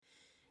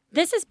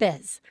This is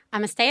Biz.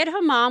 I'm a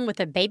stay-at-home mom with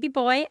a baby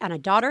boy and a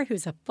daughter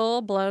who's a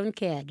full-blown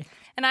kid.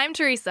 And I'm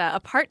Teresa, a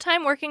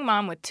part-time working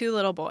mom with 2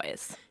 little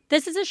boys.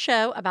 This is a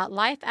show about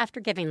life after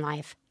giving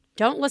life.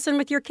 Don't listen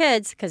with your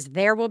kids, because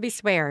there will be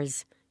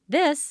swears.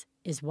 This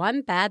is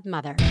One Bad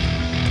Mother.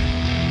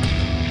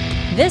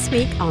 This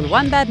week on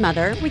One Bad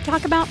Mother, we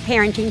talk about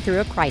parenting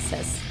through a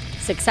crisis.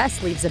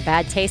 Success leaves a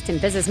bad taste in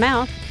Biz's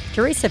mouth.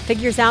 Teresa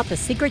figures out the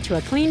secret to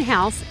a clean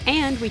house,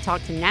 and we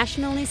talk to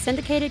nationally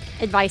syndicated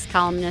advice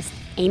columnist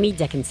Amy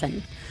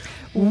Dickinson.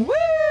 Woo!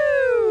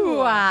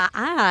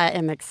 I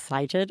am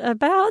excited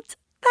about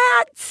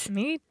that.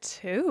 Me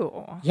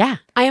too. Yeah.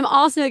 I am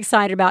also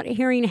excited about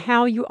hearing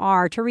how you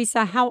are.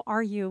 Teresa, how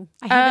are you?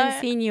 I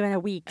haven't seen you in a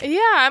week. Yeah,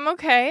 I'm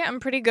okay. I'm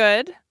pretty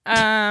good.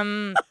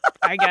 I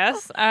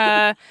guess.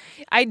 I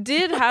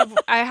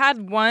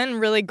had one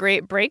really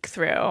great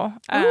breakthrough.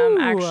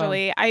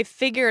 Actually, I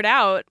figured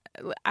out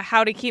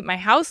how to keep my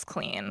house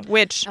clean,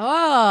 which with,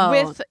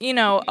 a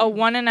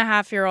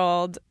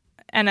 1.5-year-old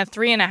and a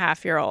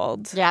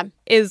 3.5-year-old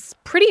is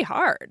pretty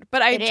hard.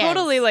 But I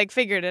totally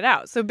figured it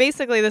out. So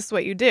basically this is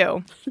what you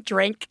do.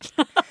 Drink.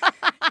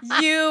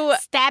 You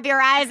stab your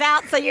eyes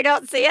out so you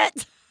don't see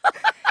it.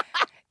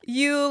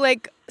 You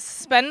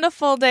spend a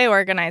full day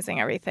organizing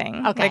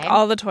everything. Okay.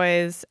 All the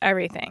toys,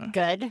 everything.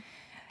 Good.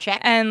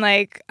 Check. And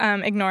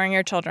ignoring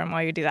your children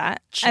while you do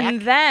that. Check.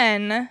 And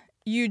then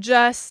you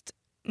just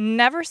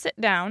never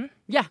sit down.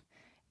 Yeah.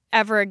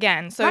 Ever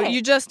again. So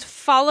you just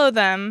follow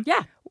them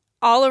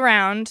all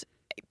around,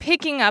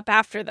 picking up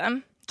after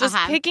them. Just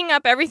picking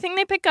up everything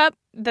they pick up,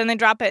 then they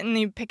drop it and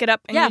you pick it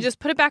up and you just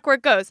put it back where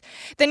it goes.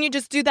 Then you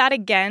just do that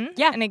again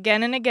and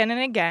again and again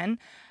and again.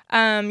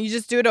 You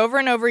just do it over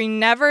and over. You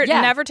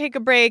never take a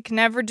break,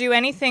 never do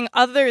anything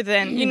other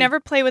than you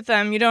never play with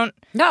them. You don't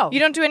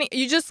do any.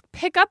 You just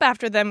pick up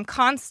after them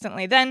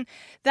constantly. Then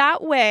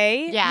that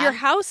way your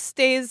house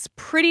stays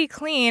pretty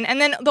clean.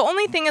 And then the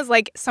only thing is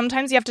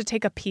sometimes you have to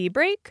take a pee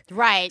break.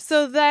 Right.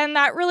 So then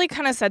that really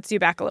kind of sets you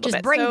back a little bit.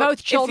 Just bring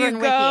both children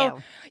with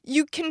you.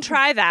 You can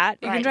try that.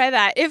 You can try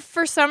that. If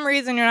for some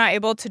reason you're not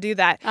able to do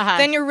that,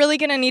 then you're really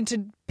going to need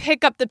to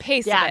pick up the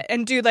pace of it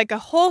and do a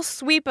whole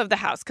sweep of the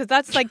house, because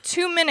that's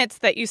 2 minutes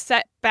that you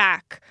set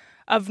back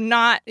of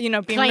not, being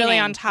really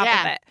on top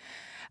of it.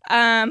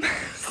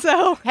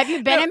 So have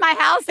you been in my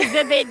house?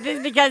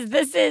 Because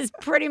this is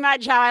pretty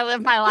much how I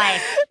live my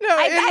life. No,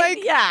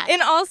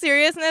 in all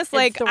seriousness,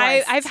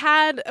 I've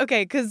had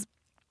because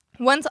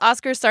once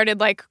Oscar started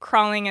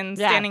crawling and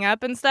standing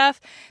up and stuff,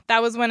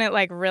 that was when it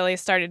really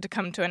started to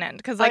come to an end.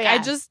 Because I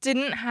just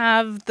didn't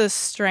have the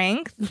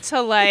strength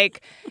to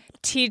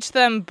teach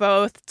them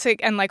both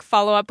and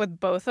follow up with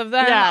both of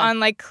them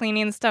on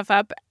cleaning stuff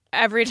up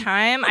every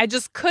time. I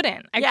just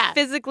couldn't. I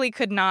physically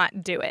could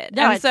not do it.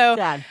 No, and so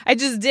sad. I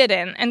just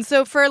didn't. And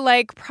so for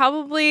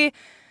probably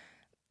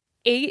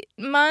 8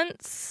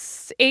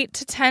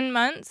 to 10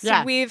 months,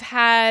 we've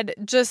had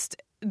just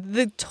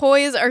the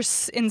toys are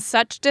in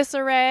such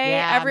disarray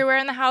everywhere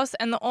in the house.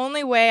 And the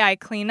only way I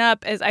clean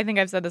up is, I think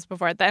I've said this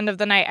before, at the end of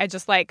the night, I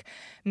just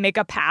make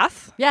a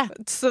path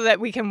so that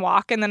we can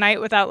walk in the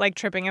night without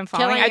tripping and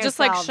falling. I just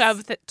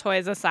shove the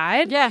toys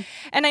aside. Yeah.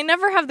 And I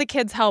never have the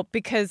kids help,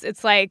 because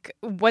it's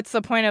what's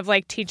the point of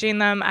teaching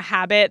them a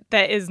habit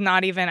that is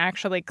not even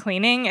actually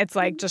cleaning? It's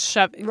just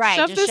shove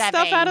this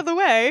stuff out of the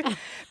way.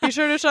 Be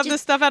sure to shove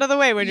this stuff out of the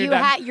way when you're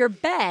done. Your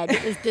bed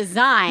is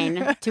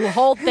designed to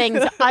hold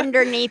things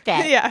underneath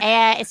it. Yeah.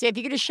 And so if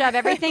you could just shove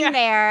everything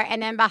there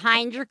and then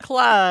behind your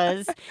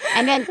clothes.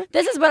 And then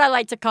this is what I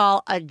like to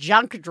call a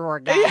junk drawer,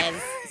 guys.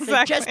 Exactly.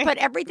 So just put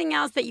everything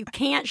else that you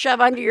can't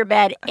shove under your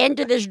bed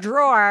into this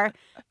drawer.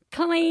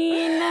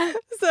 Clean.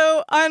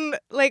 So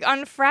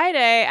on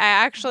Friday,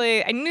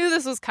 I knew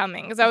this was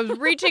coming, because I was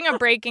reaching a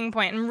breaking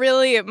point, and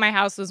really my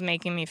house was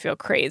making me feel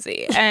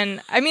crazy.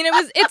 And I mean,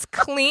 it's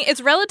clean.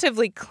 It's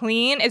relatively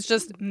clean. It's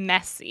just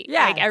messy.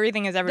 Yeah.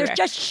 Everything is everywhere. There's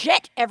just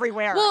shit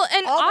everywhere. Well,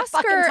 and all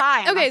Oscar, the fucking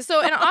time. Okay,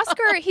 so and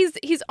Oscar,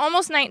 he's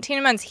almost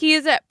 19 months. He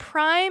is at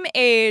prime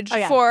age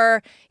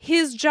for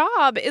his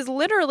job is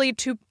literally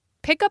to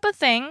pick up a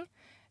thing,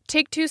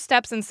 take 2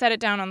 steps and set it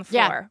down on the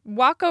floor. Yeah.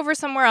 Walk over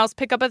somewhere else,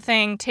 pick up a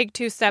thing, take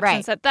 2 steps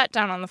and set that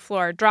down on the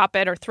floor, drop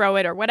it or throw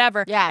it or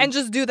whatever, and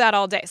just do that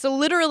all day. So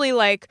literally,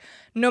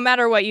 no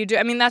matter what you do,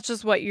 I mean, that's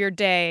just what your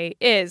day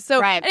is.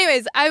 So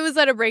anyways, I was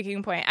at a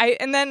breaking point.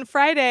 And then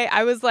Friday,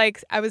 I was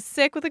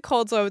sick with a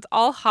cold, so I was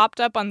all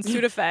hopped up on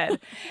Sudafed,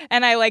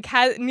 and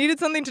I needed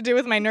something to do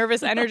with my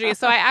nervous energy.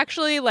 So I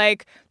actually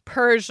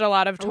purged a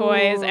lot of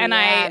toys. And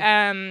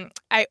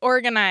I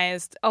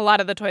organized a lot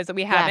of the toys that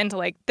we have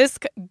into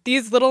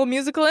these little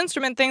musical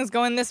instrument things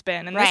go in this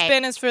bin, and this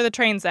bin is for the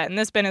train set, and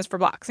this bin is for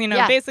blocks.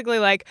 Basically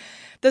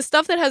the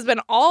stuff that has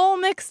been all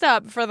mixed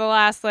up for the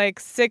last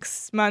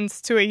 6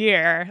 months to a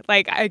year.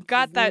 I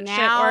got that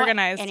shit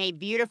organized in a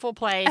beautiful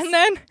place, and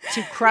then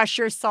to crush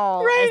your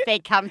soul as they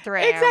come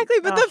through. Exactly.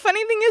 But the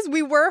funny thing is,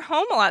 we were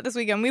home a lot this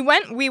weekend. We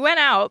went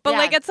out, but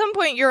at some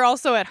point you're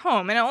also at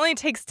home, and it only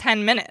takes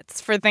 10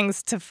 minutes for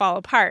things to fall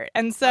apart.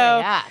 And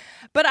so,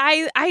 but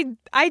I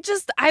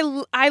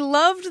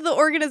loved the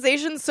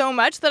organization so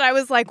much that I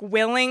was like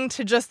willing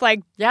to just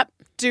like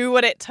do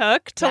what it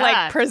took to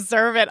like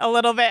preserve it a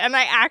little bit. And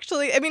I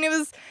mean, it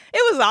was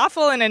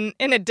awful in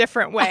a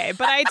different way,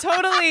 but I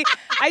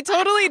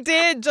totally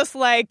did just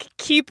like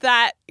keep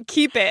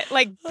it.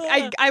 Like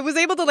I was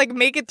able to like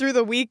make it through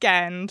the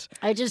weekend.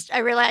 I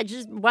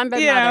realized one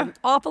bad mother,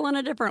 awful in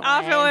a different way.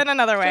 Awful in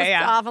another way,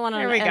 just awful in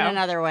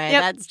another way.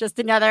 Yep. That's just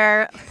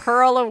another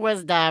pearl of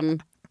wisdom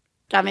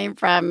coming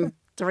from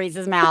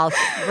Theresa's mouth.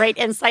 Great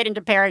insight into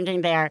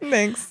parenting there.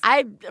 Thanks.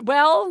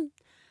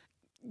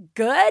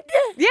 Good?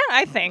 Yeah,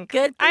 I think.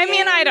 Good. I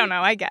mean, I don't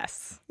know, I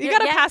guess. You got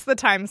to pass the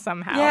time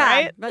somehow,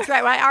 right? That's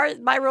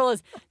right. My rule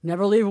is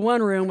never leave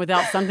one room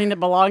without something that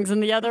belongs in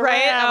the other room.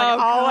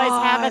 Always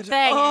have a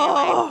thing.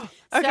 Oh.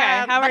 Anyway.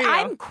 Okay, how are you?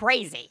 I'm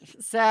crazy.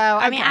 So,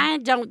 I mean,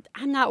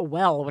 I'm not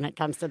well when it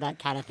comes to that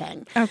kind of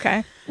thing.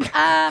 Okay.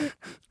 I'm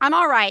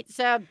all right.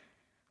 So,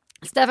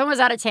 Stefan was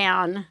out of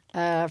town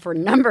for a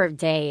number of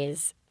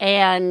days.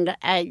 And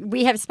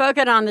we have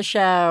spoken on the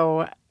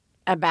show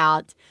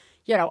about,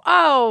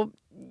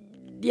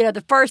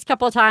 the first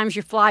couple of times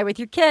you fly with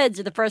your kids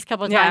or the first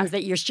couple of times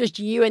that you're just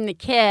you and the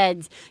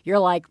kids, you're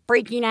like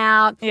freaking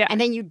out. Yeah.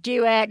 And then you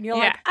do it and you're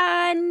like,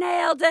 I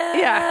nailed it.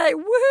 Yeah.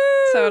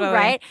 Woohoo. Totally.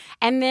 Right.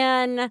 And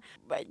then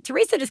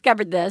Theresa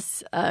discovered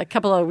this a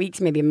couple of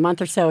weeks, maybe a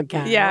month or so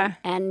ago. Yeah.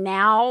 And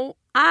now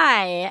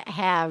I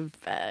have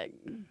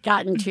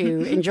gotten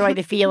to enjoy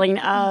the feeling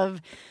of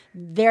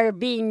there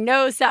being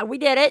no sound. We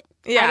did it.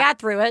 Yeah. I got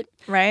through it.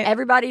 Right.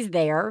 Everybody's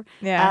there.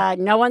 Yeah.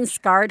 No one's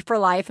scarred for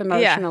life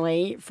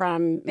emotionally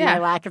from my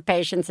lack of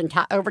patience and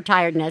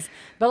overtiredness.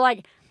 But,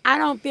 like, I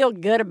don't feel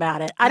good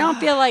about it. I don't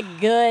feel, like,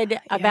 good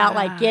about,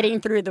 like, getting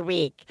through the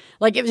week.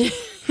 Like,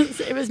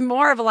 it was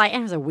more of like, it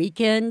was a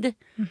weekend.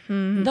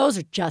 Mm-hmm. Those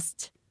are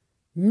just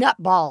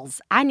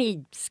nutballs. I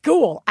need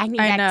school. I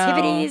need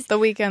activities. The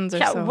weekends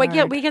are so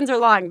hard. Weekends are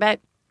long. But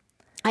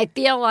I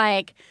feel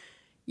like...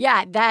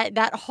 Yeah,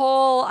 that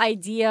whole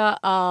idea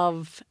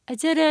of I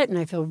did it and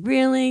I feel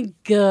really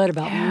good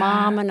about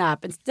momming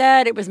up.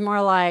 Instead, it was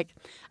more like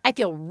I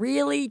feel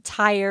really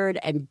tired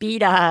and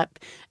beat up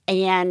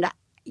and,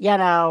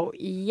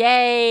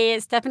 yay,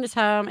 Stefan is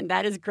home and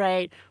that is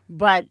great,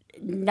 but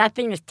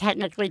nothing is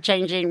technically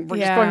changing. We're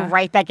just going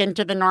right back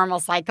into the normal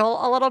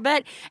cycle a little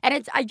bit. And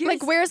it's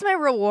where's my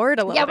reward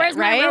a little bit? Yeah, where's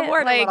my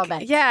reward a little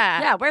bit?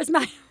 Yeah. Yeah,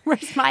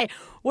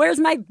 where's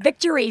my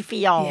victory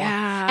feel?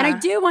 Yeah. And I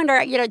do wonder,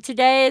 I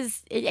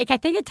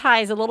think it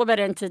ties a little bit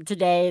into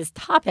today's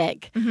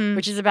topic,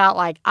 which is about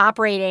like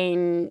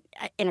operating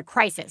in a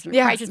crisis,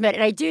 crisis mode.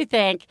 And I do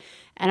think,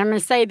 and I'm going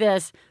to say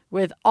this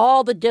with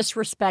all the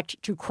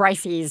disrespect to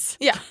crises.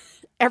 Yeah.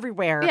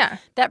 Everywhere. Yeah.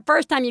 That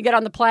first time you get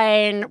on the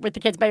plane with the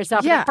kids by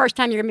yourself, the first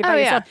time you're going to be by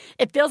yourself,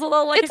 it feels a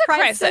little like it's a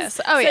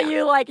crisis. Oh, so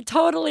you like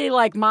totally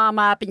like mom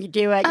up and you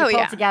do it, you pull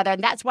it together.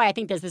 And that's why I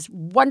think there's this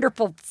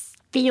wonderful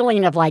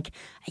feeling of like,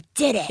 I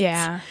did it.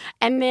 Yeah.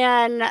 And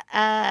then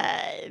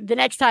the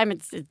next time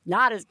it's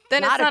not as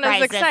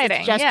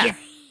exciting.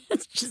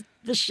 It's just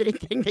the shitty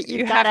thing that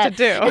you have to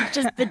do. It's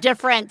just the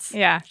difference.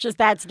 Yeah. It's just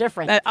that's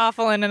different. That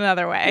awful in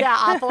another way. Yeah,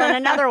 awful in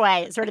another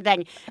way sort of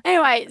thing.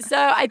 Anyway, so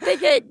I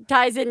think it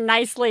ties in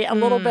nicely a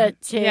little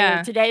bit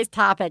to today's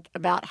topic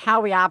about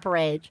how we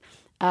operate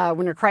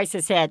when a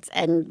crisis hits.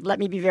 And let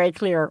me be very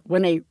clear,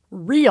 when a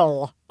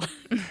real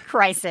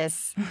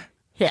crisis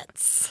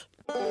hits.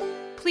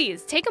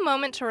 Please take a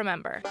moment to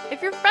remember,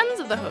 if you're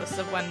friends of the hosts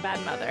of One Bad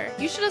Mother,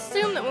 you should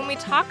assume that when we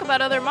talk about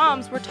other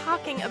moms, we're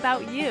talking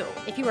about you.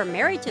 If you are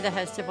married to the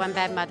host of One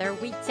Bad Mother,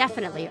 we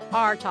definitely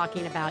are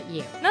talking about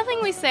you.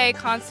 Nothing we say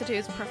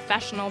constitutes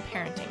professional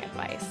parenting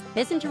advice.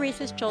 Biz and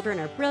Theresa's children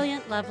are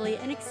brilliant, lovely,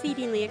 and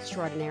exceedingly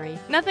extraordinary.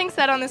 Nothing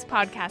said on this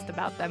podcast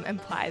about them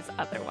implies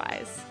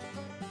otherwise.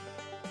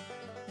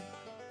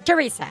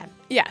 Theresa.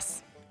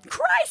 Yes.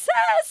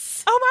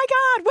 Crisis! Oh my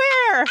God,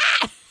 where?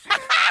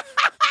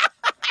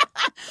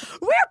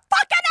 We're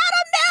fucking out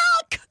of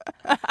milk!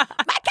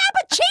 My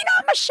cappuccino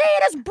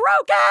machine is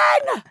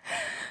broken!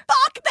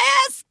 Fuck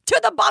this! To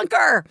the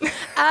bunker!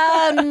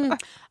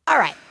 All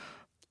right.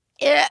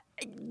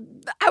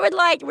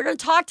 We're going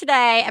to talk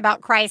today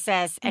about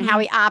crisis and how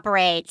we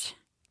operate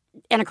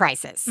in a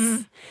crisis.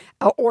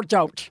 Or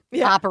don't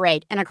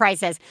operate in a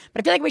crisis.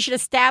 But I feel like we should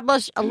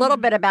establish a little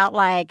bit about,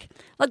 like,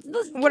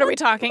 what are we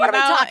talking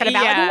about?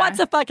 Yeah. Like, what's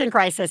a fucking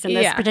crisis in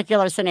this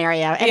particular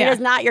scenario? And it is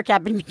not your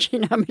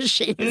cappuccino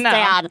machine is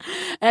down.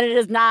 And it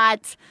is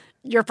not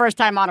your first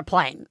time on a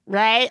plane,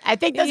 right? I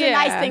think those are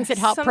nice things that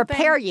help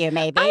prepare you,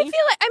 maybe. I feel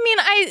like,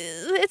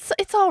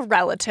 it's all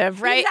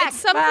relative, right?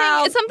 Exactly.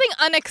 It's something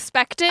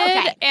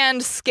unexpected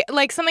and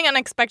something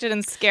unexpected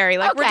and scary.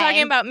 Like we're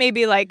talking about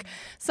maybe like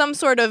some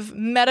sort of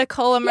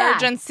medical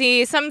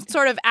emergency, some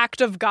sort of act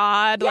of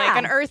God, like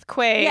an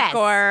earthquake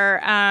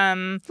or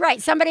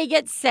right. Somebody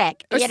gets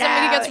sick, or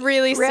somebody gets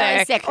really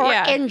sick or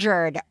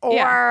injured,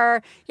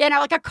 or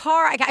like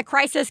a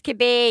crisis could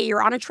be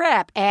you're on a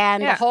trip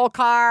and the whole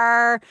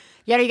car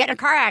you get in a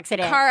car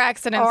accident. Car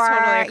accident's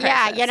totally a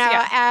crisis.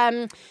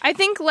 Yeah, I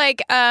think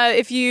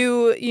if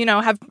you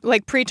have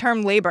like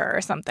preterm labor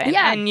or something,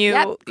 and you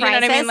know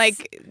what I mean,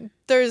 like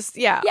there's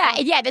yeah.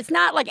 It's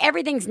not like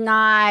everything's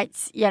not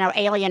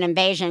alien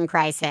invasion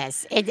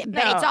crisis. But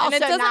it's also and it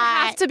doesn't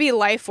have to be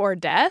life or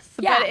death.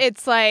 Yeah. But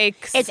it's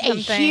like it's a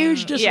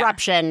huge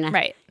disruption,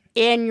 right,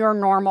 in your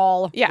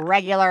normal,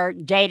 regular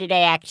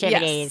day-to-day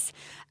activities.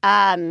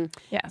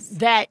 Yes.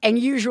 That and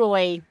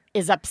usually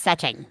is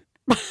upsetting.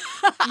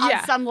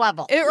 On some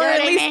level. Or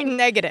at least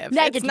negative.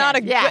 It's not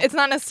it's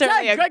not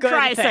necessarily a good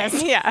crisis.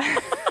 Thing. Yeah.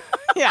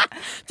 Yeah.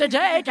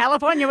 Today,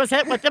 California was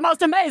hit with the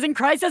most amazing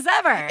crisis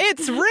ever.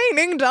 It's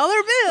raining dollar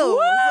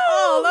bills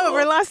all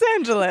over Los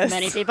Angeles.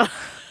 Many people.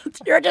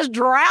 You're just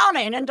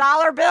drowning in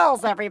dollar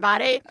bills,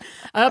 everybody.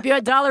 I hope you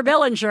had dollar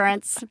bill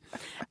insurance.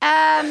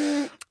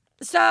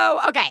 So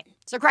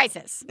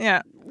crisis.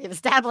 Yeah. We've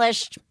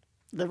established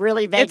the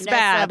really vagueness. It's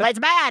bad. It's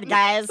bad,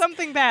 guys.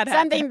 Something bad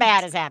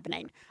is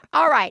happening.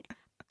 All right.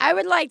 I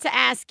would like to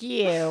ask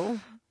you, and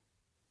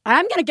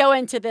I'm going to go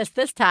into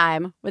this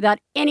time without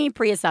any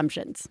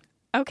pre-assumptions.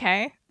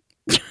 Okay.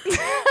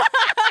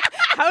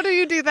 How do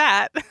you do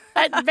that?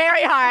 It's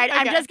very hard. Okay.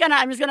 I'm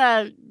just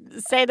gonna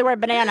say the word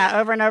banana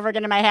over and over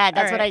again in my head.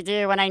 That's what I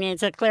do when I need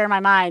to clear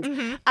my mind.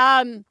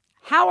 Mm-hmm.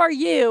 How are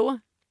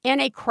you in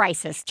a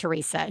crisis,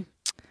 Teresa?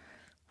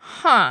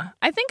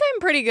 I think I'm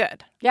pretty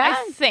good. Yeah?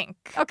 I think.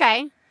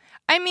 Okay.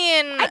 I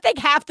mean, I think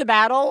half the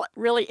battle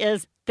really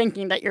is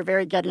thinking that you're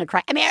very good in a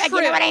crisis. I mean, true.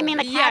 You know what I mean?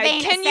 Like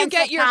having can a you sense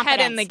get of your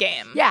confidence. head in the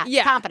game?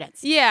 Yeah.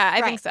 Confidence. Yeah,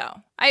 I think so.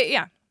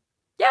 Yeah.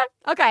 Yeah,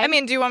 okay. I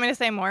mean, do you want me to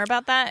say more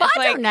about that? Well,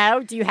 I don't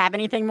know. Do you have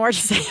anything more to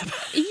say about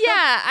it?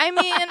 Yeah, I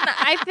mean,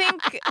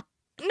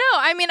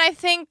 I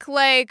think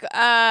like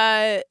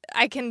I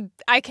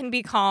can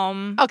be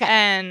calm. Okay.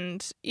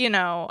 And,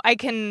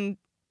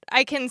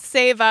 I can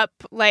save up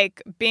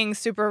like being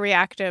super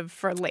reactive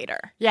for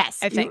later. Yes.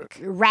 I think.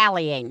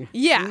 Rallying.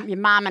 Yeah. You're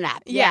momming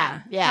up. Yeah.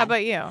 How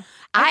about you?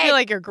 I feel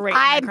like you're great in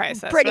a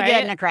crisis. I'm pretty right?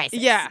 good in a crisis.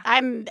 Yeah.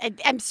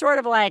 I'm sort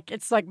of like,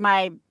 it's like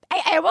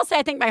I will say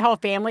I think my whole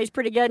family's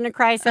pretty good in a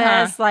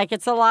crisis. Like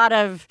it's a lot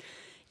of,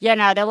 there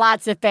are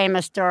lots of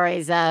famous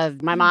stories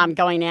of my mom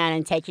going in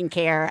and taking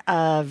care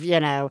of,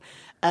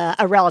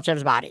 a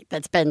relative's body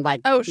that's been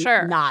like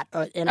not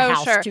in a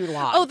house too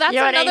long. Oh, that's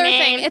another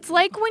thing. It's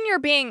like when you're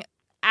being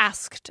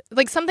asked,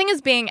 like something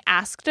is being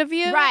asked of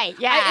you. Right,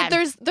 yeah.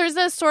 There's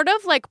a sort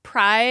of like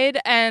pride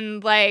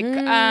and like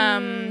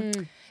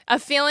a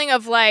feeling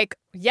of like,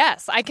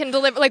 yes, I can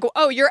deliver. Like,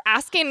 oh, you're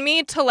asking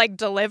me to like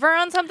deliver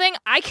on something?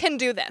 I can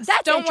do this.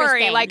 That's Don't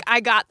worry. Like,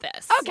 I got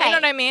this. Okay. You know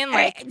what I mean?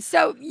 Like,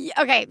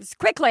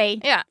 quickly.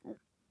 Yeah.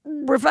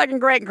 We're fucking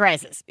great in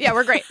crisis. Yeah,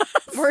 we're great.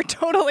 We're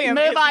totally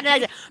amazing. Move on.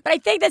 But I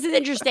think this is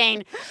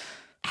interesting.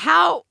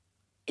 But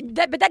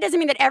that doesn't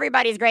mean that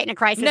everybody's great in a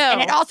crisis. No.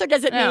 And it also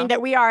doesn't mean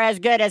that we are as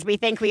good as we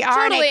think we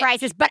are in a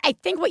crisis. But I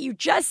think what you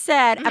just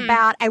said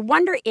about, I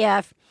wonder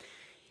if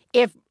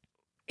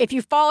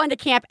you fall into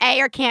camp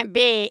A or camp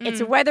B,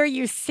 it's whether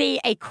you see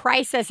a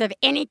crisis of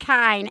any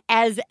kind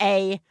as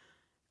a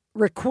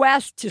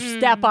request to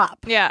step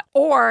up. Yeah.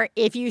 Or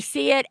if you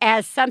see it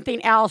as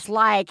something else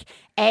like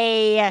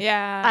a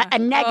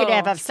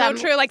negative of some...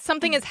 So true. Like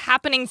something is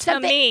happening to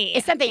me.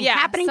 Is something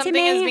happening to me?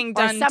 Something is being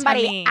done or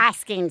somebody to me.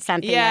 asking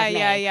something of me?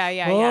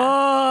 Yeah.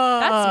 Oh.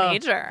 That's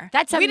major.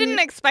 We didn't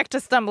expect to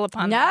stumble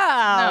upon this.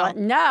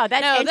 No,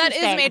 that's interesting. That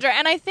is major.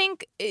 And I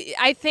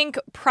think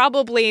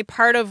probably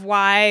part of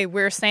why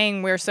we're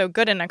saying we're so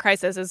good in a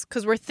crisis is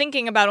because we're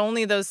thinking about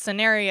only those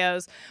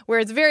scenarios where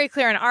it's very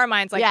clear in our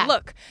minds, like,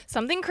 look,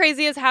 something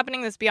crazy is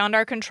happening that's beyond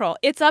our control.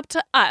 It's up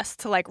to us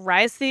to like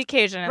rise to the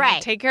occasion and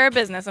like, take care of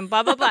business and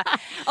blah, blah, blah.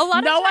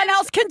 No one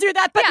else can do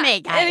that but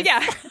me, guys. Yeah.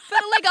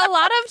 But like a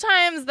lot of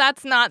times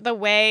that's not the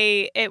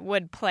way it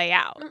would play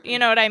out. You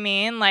know what I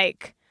mean?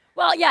 Like...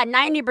 Well, yeah,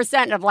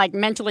 90% of like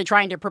mentally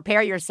trying to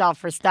prepare yourself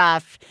for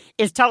stuff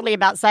is totally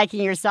about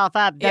psyching yourself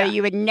up. Though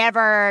you would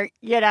never,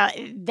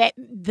 that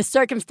the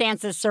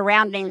circumstances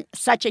surrounding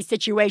such a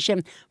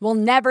situation will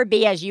never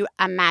be as you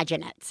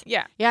imagine it.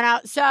 Yeah.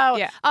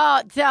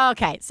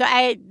 Okay. So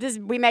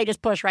we may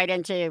just push right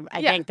into,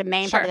 I think, the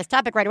main part of this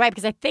topic right away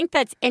because I think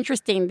that's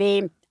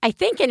interesting. I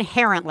think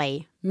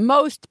inherently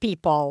most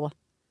people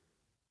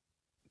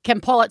can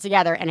pull it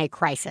together in a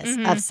crisis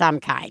of some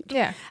kind.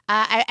 Yeah.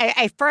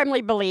 I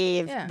firmly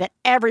believe that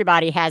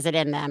everybody has it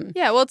in them.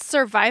 Yeah, well, it's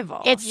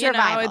survival. It's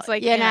survival. It's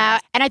like, and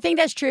I think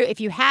that's true if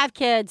you have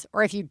kids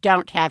or if you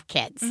don't have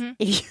kids.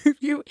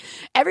 If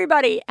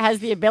everybody has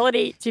the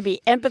ability to be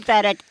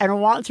empathetic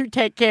and want to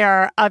take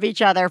care of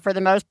each other for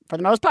the most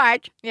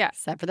part. Yeah.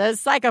 Except for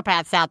those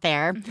psychopaths out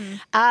there.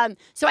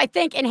 So I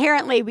think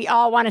inherently we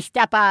all want to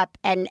step up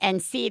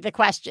and see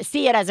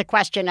it as a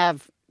question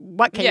of,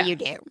 what can you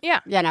do? Yeah.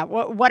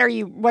 What are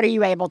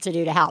you able to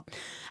do to help?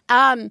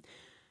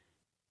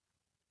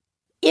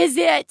 Is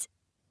it...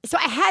 So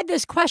I had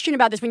this question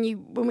about this when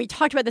we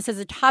talked about this as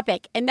a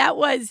topic, and that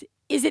was,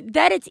 is it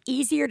that it's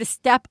easier to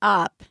step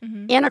up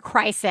in a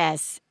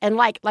crisis and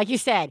like you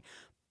said,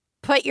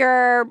 put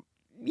your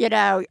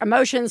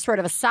emotions sort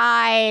of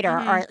aside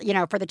or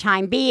for the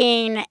time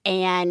being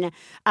and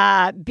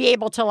be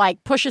able to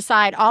like push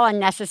aside all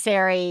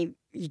unnecessary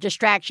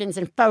distractions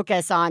and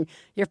focus on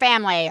your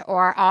family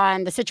or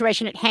on the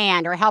situation at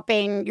hand or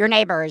helping your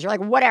neighbors or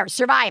like whatever,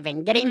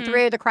 surviving, getting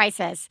through the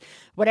crisis,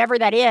 whatever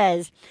that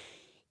is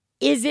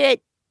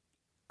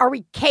are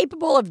we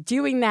capable of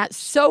doing that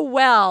so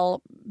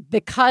well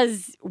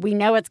because we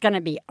know it's going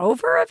to be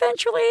over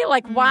eventually?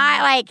 Like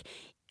why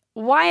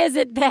is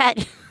it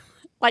that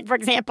like, for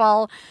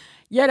example,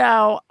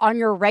 on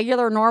your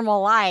regular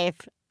normal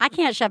life, I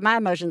can't shove my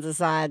emotions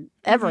aside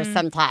ever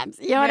sometimes.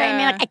 You know what I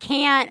mean? Like I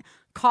can't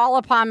call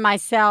upon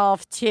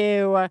myself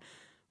to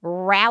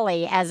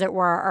rally, as it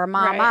were, or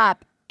mom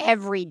up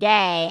every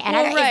day. And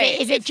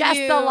is it just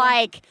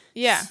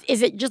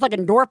is it just like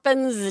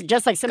endorphins? Is it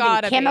just like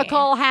something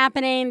chemical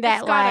happening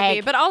that gotta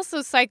be. But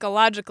also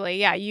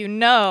psychologically,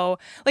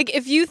 like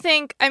if you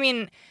think,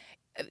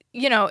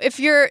 if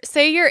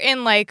you're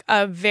in like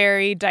a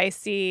very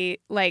dicey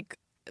like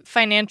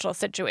financial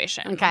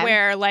situation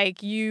where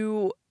like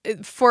you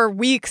for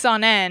weeks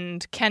on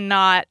end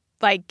cannot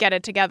like get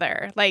it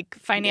together like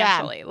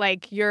financially,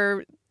 like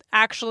you're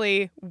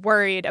actually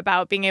worried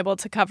about being able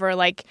to cover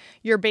like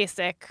your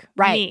basic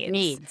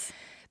needs.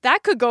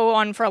 That could go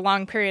on for a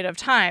long period of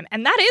time,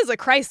 and that is a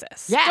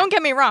crisis. Yeah. Don't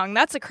get me wrong,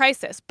 that's a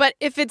crisis. But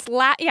if it's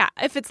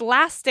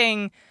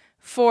lasting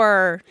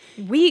for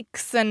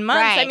weeks and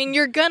months,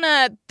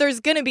 there's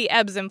gonna be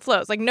ebbs and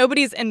flows. Like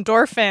nobody's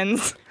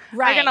endorphins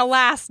are gonna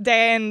last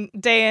day in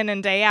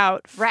and day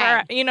out.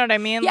 You know what I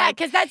mean? Yeah,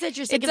 because that's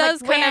interesting. It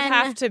does kind of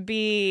have to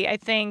be, I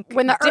think,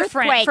 when the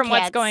different from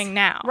what's going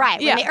now.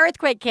 Right. When the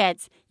earthquake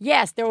hits,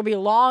 yes, there will be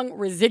long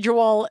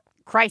residual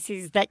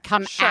crises that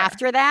come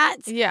after that.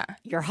 Yeah.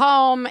 Your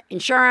home,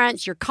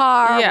 insurance, your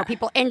car, where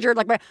people injured,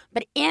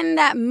 but in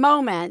that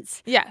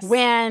moment,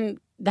 when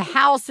the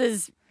house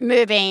is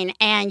moving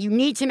and you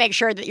need to make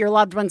sure that your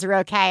loved ones are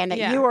okay and that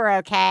you are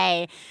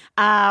okay,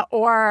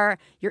 or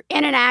you're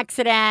in an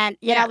accident,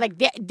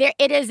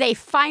 it is a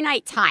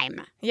finite time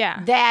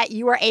that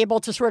you are able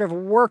to sort of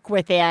work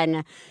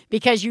within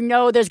because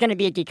there's going to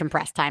be a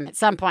decompressed time at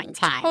some point in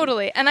time.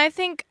 Totally. And I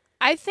think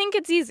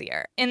it's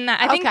easier in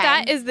that.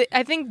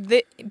 I think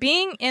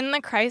being in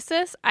the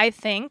crisis, I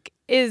think,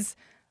 is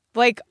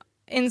like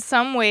in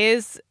some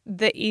ways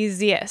the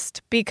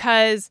easiest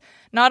because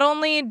not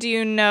only do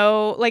you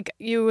know, like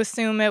you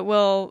assume it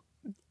will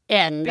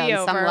end be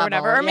over or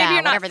whatever, or maybe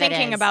you're not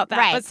thinking about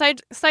that,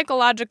 but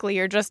psychologically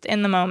you're just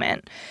in the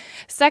moment.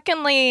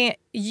 Secondly,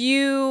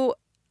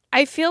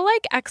 I feel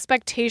like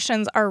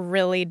expectations are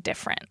really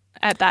different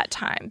at that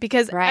time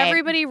because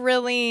everybody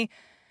really...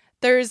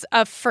 There's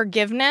a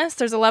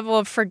level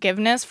of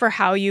forgiveness for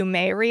how you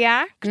may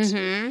react.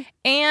 Mm-hmm.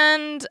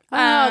 And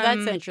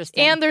that's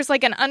interesting. And there's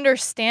like an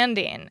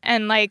understanding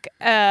and like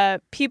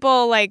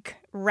people like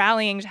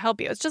rallying to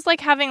help you. It's just like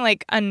having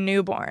like a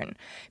newborn.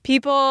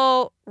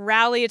 People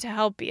rally to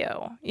help you.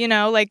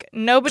 Like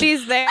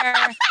nobody's there.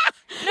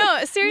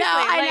 No, seriously. No,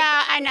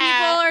 I know.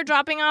 People are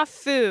dropping off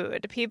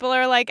food. People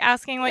are like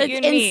asking what you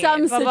need. In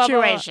some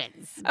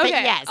situations. Blah, blah, blah.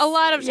 Okay, yes. A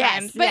lot of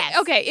times. But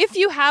okay, if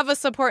you have a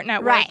support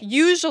network,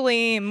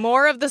 usually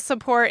more of the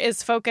support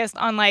is focused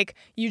on like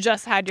you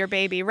just had your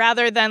baby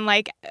rather than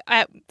like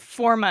at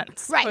 4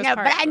 months. Right, no,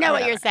 but I know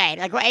what you're saying.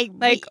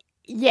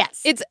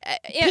 Yes. It's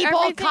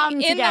people come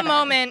together. In the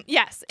moment,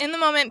 yes. In the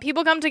moment,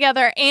 people come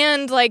together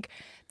and like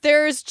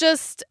there's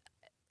just...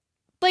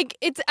 Like,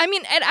 it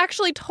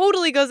actually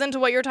totally goes into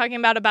what you're talking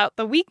about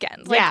the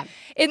weekend. Like,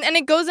 and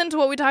it goes into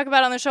what we talk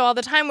about on the show all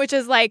the time, which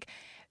is, like,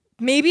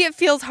 maybe it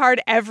feels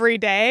hard every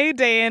day,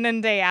 day in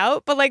and day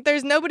out, but, like,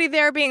 there's nobody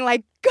there being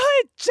like,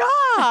 good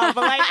job!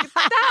 Like,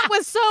 that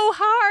was so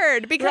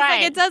hard. Because,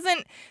 like, it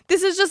doesn't...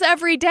 This is just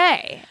every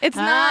day. It's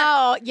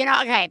not...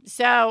 okay.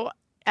 So,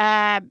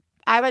 I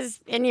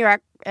was in New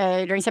York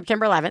during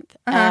September 11th,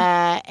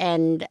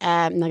 and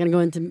I'm not going to go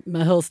into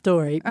my whole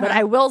story, but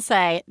I will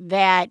say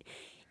that...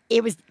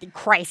 It was a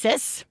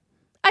crisis.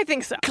 I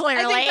think so.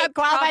 Clearly, I think that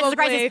qualifies as a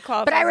crisis.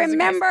 But I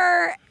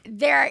remember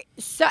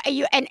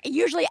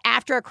usually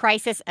after a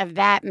crisis of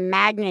that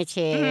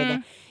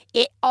magnitude,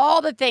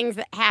 all the things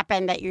that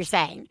happen that you're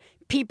saying,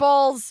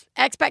 people's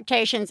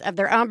expectations of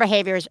their own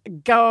behaviors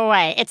go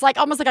away. It's like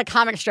almost like a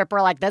comic strip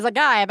where like there's a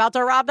guy about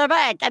to rob the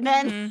bank and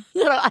then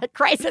a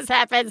crisis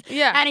happens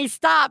and he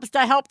stops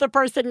to help the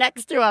person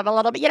next to him a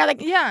little bit.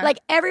 Like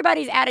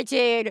everybody's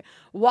attitude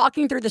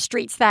walking through the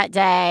streets that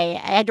day.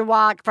 I had to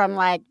walk from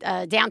like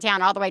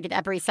downtown all the way to the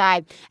Upper East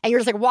Side, and you're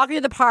just like walking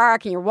through the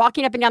park and you're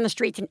walking up and down the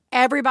streets and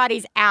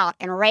everybody's out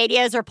and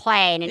radios are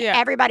playing and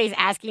everybody's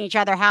asking each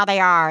other how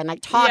they are and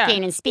like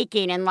talking and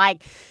speaking, and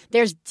like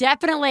there's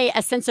definitely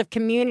a sense of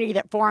community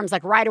that forms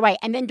like right away.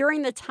 And then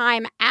during the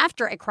time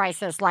after a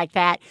crisis like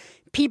that,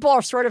 people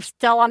are sort of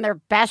still on their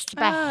best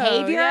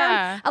behavior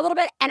a little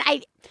bit. And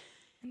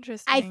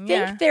Interesting. I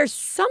think there's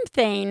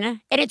something,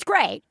 and it's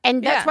great.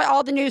 And that's what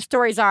all the news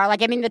stories are.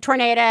 Like, I mean, the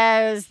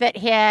tornadoes that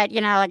hit,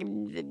 like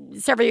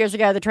several years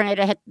ago, the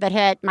tornado that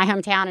hit my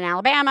hometown in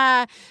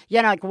Alabama,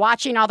 like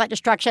watching all that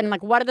destruction.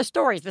 Like, what are the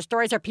stories? The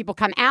stories are people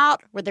come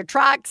out with their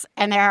trucks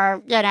and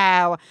their,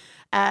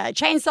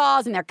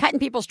 chainsaws, and they're cutting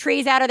people's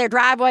trees out of their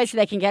driveways so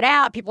they can get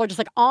out. People are just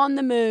like on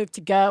the move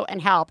to go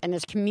and help. And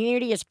this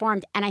community is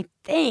formed. And I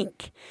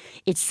think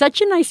it's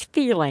such a nice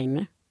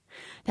feeling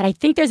that I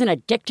think there's an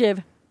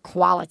addictive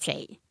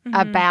quality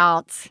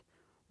about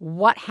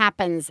what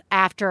happens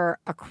after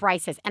a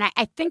crisis. And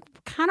I think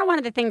kind of one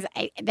of the things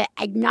that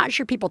I'm not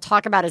sure people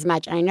talk about as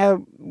much, and I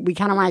know we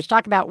kind of wanted to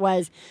talk about,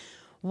 was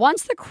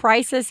once the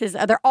crisis is,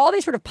 there are all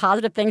these sort of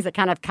positive things that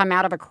kind of come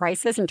out of a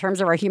crisis in terms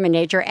of our human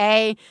nature.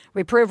 A,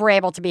 we prove we're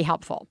able to be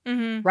helpful,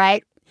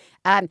 right?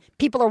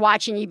 People are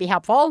watching you be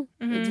helpful.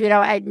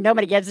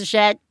 Nobody gives a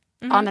shit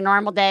on the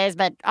normal days,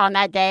 but on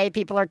that day,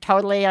 people are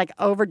totally like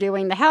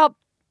overdoing the help.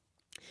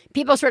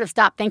 People sort of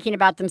stop thinking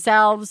about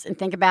themselves and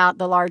think about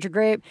the larger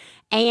group.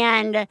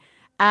 And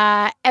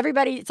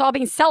everybody, it's all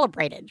being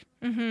celebrated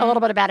a little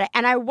bit about it.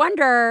 And I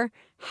wonder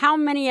how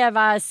many of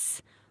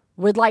us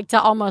would like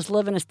to almost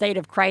live in a state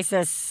of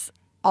crisis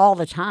all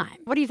the time.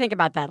 What do you think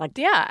about that?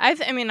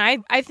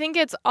 I think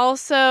it's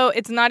also,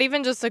 it's not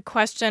even just a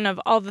question of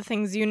all the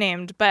things you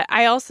named, but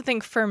I also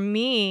think for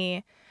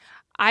me,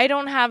 I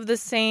don't have the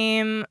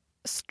same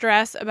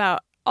stress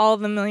about all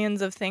the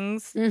millions of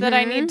things that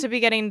I need to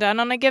be getting done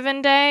on a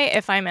given day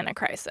if I'm in a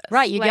crisis.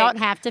 Right. You don't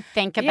have to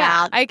think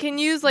about... I can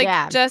use,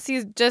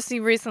 Jesse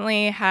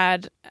recently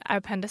had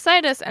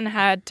appendicitis and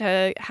had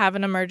to have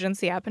an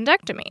emergency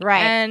appendectomy.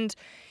 Right. And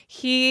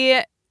he,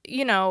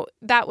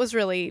 that was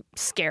really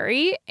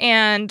scary.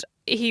 And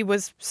he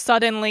was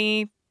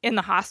suddenly in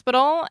the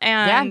hospital.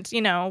 And,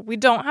 we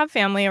don't have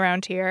family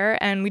around here.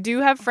 And we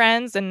do have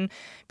friends. And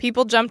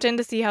people jumped in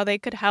to see how they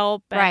could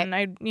help.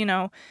 And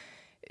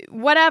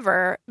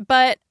whatever,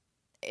 but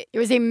it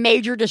was a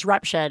major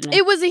disruption.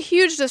 It was a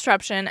huge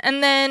disruption.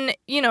 And then,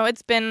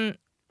 it's been,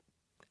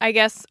 I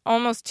guess,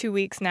 almost 2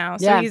 weeks now.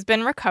 So he's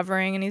been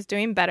recovering and he's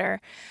doing better.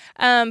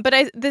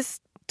 But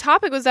this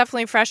topic was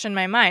definitely fresh in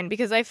my mind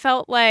because I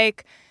felt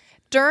like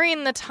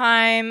during the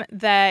time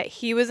that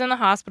he was in the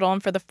hospital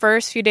and for the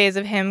first few days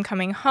of him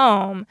coming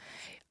home,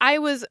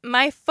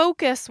 my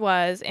focus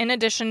was, in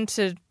addition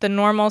to the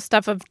normal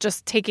stuff of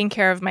just taking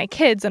care of my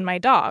kids and my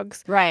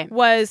dogs,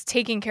 was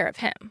taking care of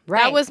him.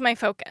 Right. That was my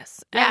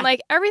focus. Yeah.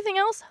 And everything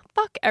else,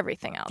 fuck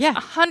everything else.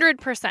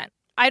 100%.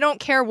 I don't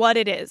care what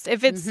it is.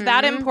 If it's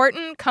that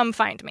important, come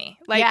find me.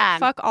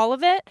 Fuck all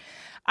of it.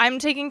 I'm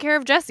taking care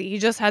of Jesse. He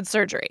just had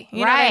surgery.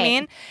 You know what I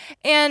mean?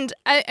 And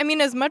I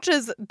mean, as much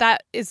as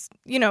that is,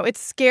 it's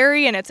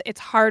scary and it's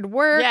hard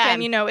work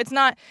and, it's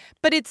not,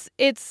 but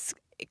it's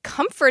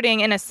comforting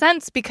in a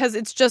sense because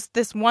it's just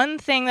this one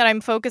thing that I'm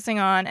focusing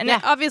on. And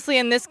obviously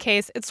in this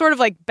case, it's sort of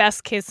like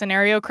best case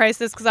scenario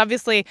crisis because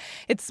obviously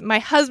it's my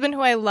husband who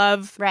I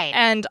love. Right.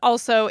 And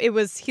also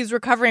he's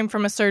recovering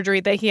from a surgery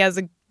that he has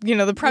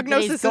the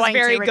prognosis is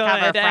very good.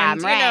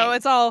 And,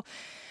 it's all...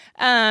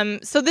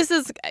 so this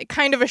is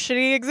kind of a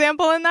shitty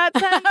example in that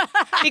sense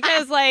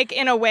because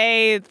in a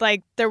way,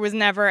 there was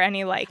never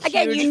any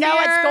again, huge fear.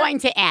 It's going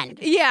to end.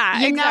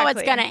 Yeah, you know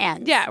it's going to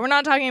end. Yeah, we're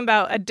not talking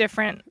about a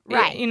different,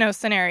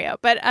 scenario.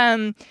 But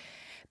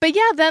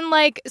yeah, then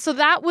so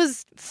that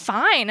was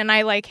fine and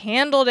I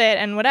handled it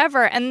and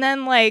whatever. And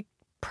then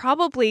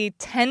probably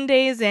 10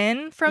 days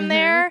in from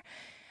there,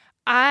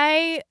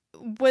 I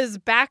was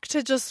back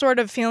to just sort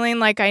of feeling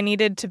like I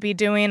needed to be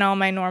doing all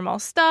my normal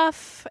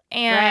stuff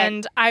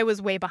and I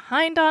was way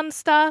behind on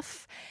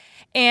stuff.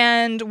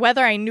 And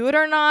whether I knew it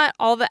or not,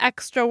 all the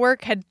extra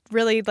work had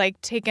really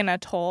taken a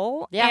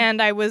toll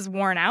and I was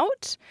worn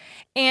out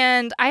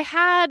and I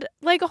had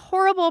a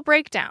horrible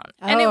breakdown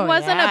and it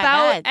wasn't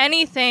about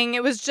anything.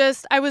 It was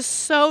just, I was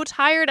so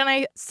tired and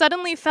I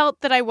suddenly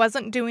felt that I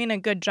wasn't doing a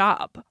good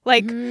job.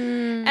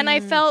 And I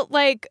felt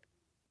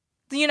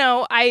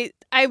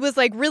I was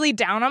really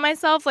down on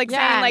myself, saying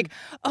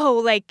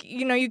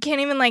you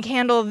can't even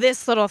handle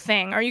this little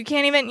thing or you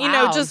can't even,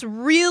 just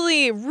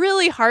really,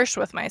 really harsh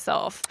with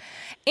myself.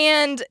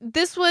 And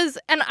this was,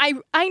 and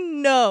I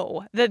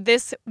know that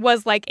this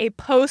was a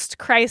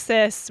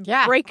post-crisis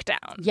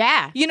breakdown.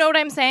 Yeah. You know what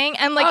I'm saying?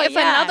 And if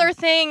another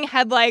thing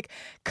had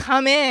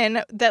come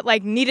in that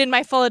needed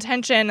my full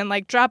attention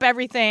and drop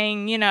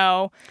everything,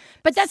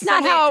 But that's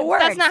not how it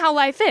works. That's not how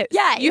life is.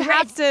 Yeah. You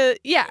have to,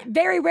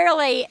 Very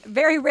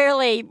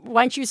rarely,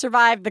 once you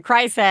survive the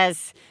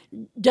crisis,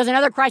 does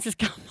another crisis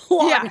come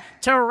along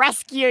to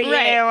rescue you.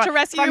 Right. To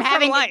rescue you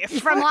from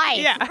life. From life.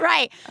 Yeah.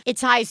 Right. It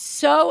ties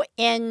so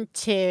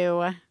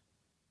into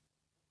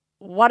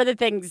one of the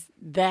things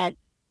that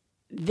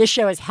this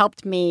show has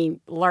helped me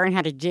learn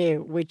how to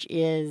do, which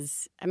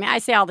is, I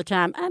say all the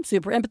time, I'm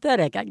super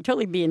empathetic. I can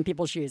totally be in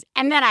people's shoes.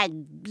 And then I,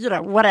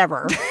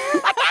 whatever.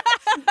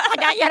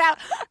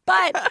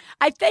 But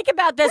I think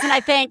about this and I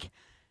think,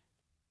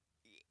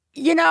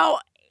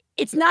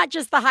 it's not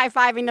just the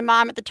high-fiving the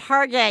mom at the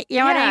Target, you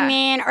know what I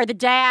mean? Or the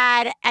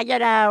dad,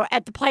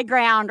 at the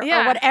playground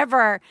or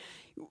whatever.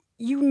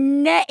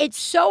 it's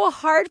so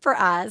hard for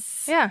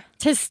us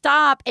to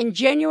stop and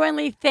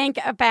genuinely think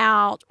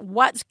about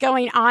what's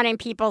going on in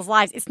people's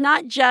lives. It's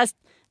not just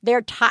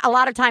a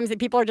lot of times that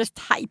people are just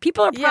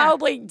people are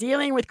probably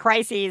dealing with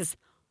crises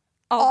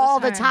all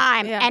the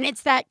time. Yeah. And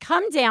it's that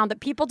come down that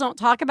people don't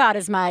talk about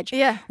as much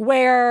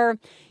where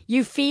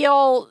you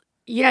feel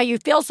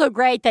so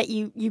great that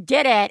you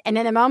did it. And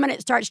then the moment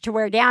it starts to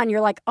wear down,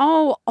 you're like,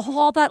 oh,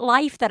 all that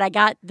life that I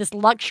got this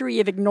luxury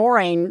of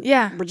ignoring,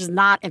 which is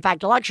not, in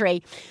fact, a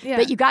luxury,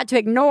 but you got to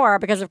ignore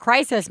because of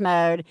crisis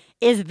mode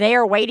is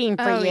there waiting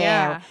for you.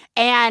 Yeah.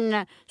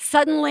 And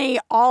suddenly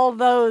all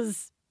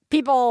those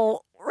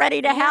people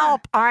ready to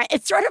help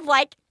it's sort of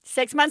like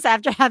 6 months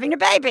after having a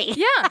baby.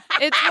 Yeah,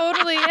 it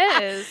totally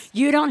is.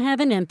 You don't have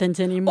an infant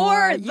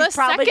anymore. Or the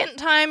second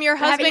time your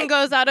husband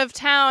goes out of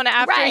town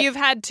after you've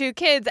had 2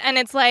 kids and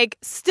it's like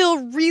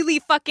still really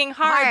fucking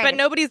hard, but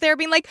nobody's there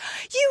being like,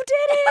 you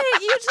did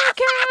it. You took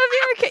care of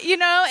your kid. You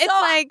know, it's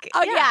like.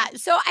 Oh, yeah.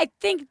 So I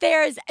think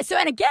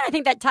and again, I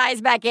think that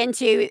ties back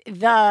into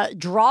the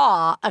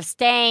draw of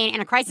staying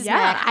in a crisis mode.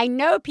 I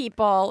know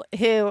people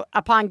who,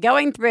 upon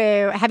going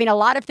through having a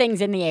lot of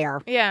things in the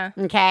air,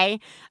 okay,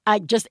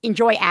 just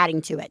enjoy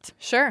adding to it.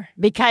 Sure.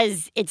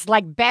 Because it's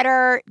like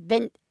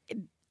it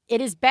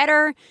is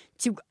better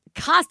to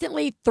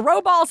constantly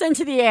throw balls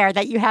into the air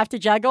that you have to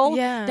juggle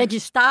than to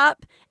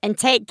stop and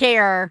take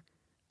care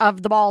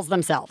of the balls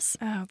themselves.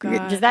 Oh,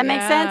 God. Does that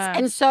make sense?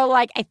 And so,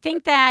 like, I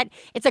think that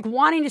it's like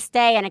wanting to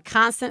stay in a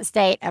constant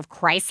state of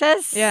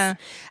crisis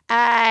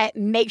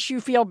makes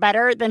you feel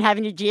better than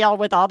having to deal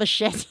with all the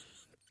shit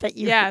that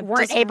you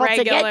weren't able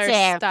to get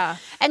to.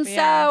 Stuff. And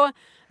so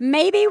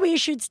maybe we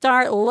should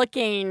start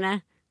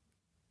looking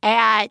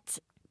at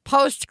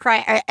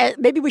post-crisis.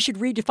 Maybe we should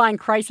redefine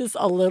crisis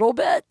a little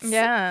bit.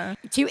 Yeah.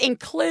 To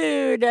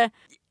include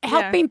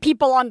helping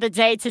people on the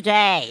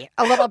day-to-day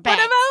a little bit.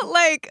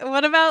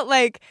 What about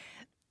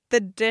the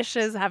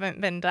dishes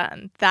haven't been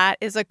done? That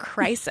is a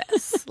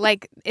crisis.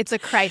 It's a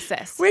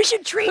crisis. We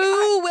should treat...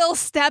 Who will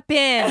step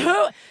in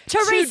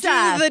Teresa,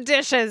 to do the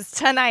dishes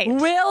tonight?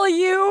 Will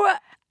you...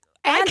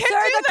 answer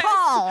the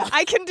call.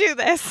 I can do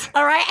this.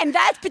 All right, and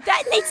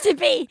that needs to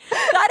be.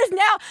 That is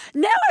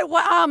now.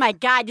 Oh my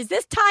God, does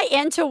this tie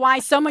into why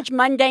so much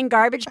mundane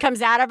garbage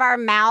comes out of our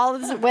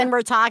mouths when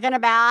we're talking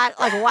about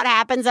like what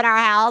happens in our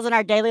house and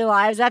our daily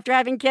lives after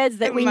having kids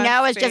that we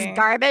know is just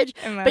garbage,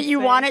 but you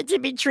want it to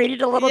be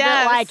treated a little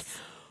bit like,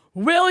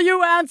 will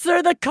you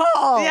answer the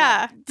call?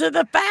 Yeah. To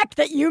the fact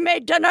that you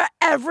made dinner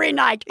every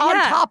night on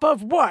top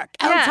of work,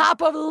 on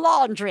top of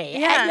laundry.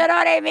 Yeah. And you know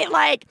what I mean?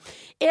 Like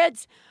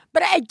it's.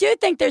 But I do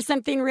think there's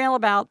something real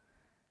about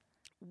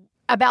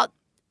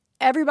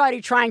everybody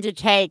trying to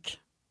take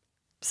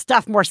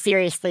stuff more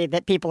seriously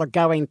that people are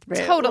going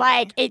through. Totally.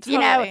 Like, it's, you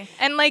know.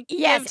 And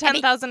give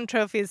 10,000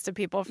 trophies to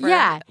people for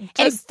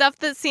just stuff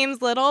that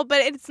seems little,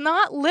 but it's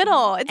not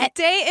little. It's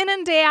day in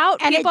and day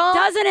out, and people. And it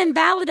doesn't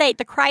invalidate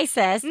the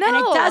crisis. No. And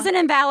it doesn't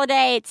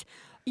invalidate,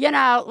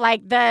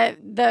 like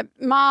the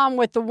mom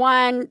with the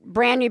one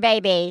brand new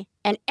baby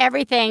and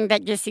everything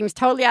that just seems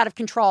totally out of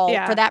control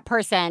for that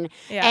person.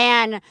 Yeah.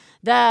 And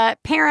the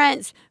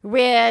parents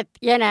with,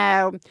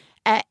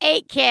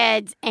 8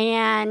 kids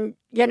and,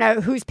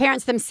 whose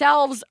parents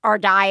themselves are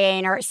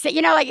dying or,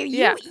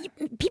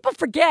 people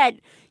forget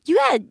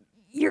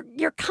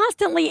you're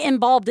constantly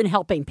involved in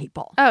helping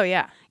people. Oh,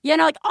 yeah.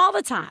 All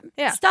the time.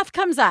 Yeah. Stuff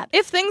comes up.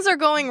 If things are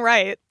going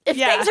right. If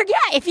things are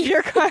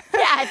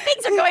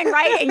going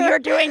right and you're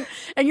doing,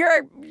 and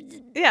you're...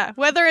 Yeah,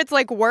 whether it's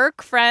like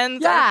work,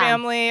 friends, or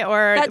family,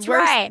 or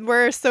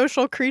we're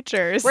social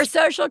creatures. We're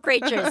social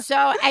creatures. So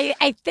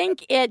I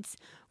think it's,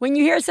 when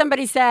you hear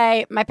somebody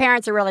say, my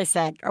parents are really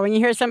sick, or when you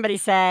hear somebody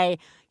say,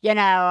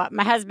 my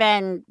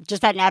husband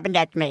just had an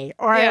appendectomy,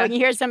 or when you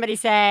hear somebody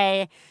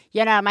say,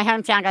 my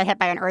hometown got hit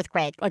by an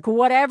earthquake, like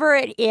whatever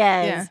it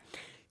is,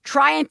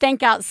 try and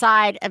think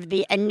outside of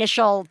the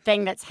initial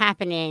thing that's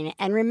happening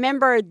and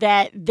remember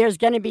that there's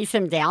going to be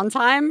some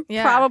downtime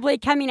probably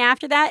coming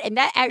after that. And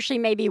that actually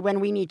may be when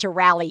we need to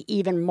rally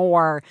even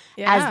more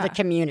as the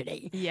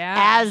community,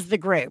 as the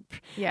group,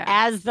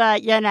 as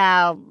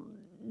the,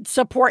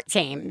 support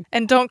team.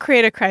 And don't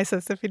create a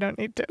crisis if you don't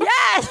need to.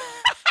 Yes!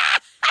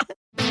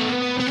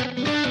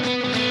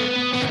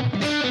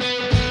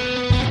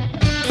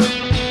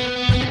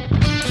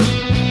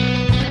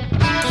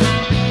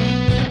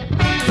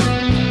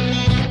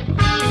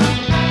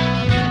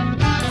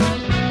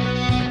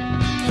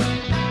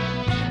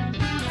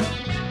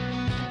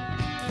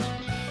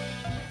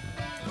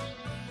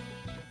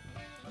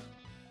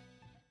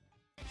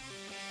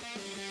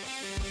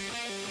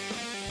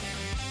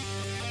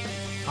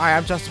 Hi,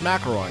 I'm Justin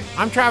McElroy.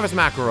 I'm Travis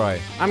McElroy.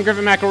 I'm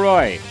Griffin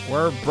McElroy.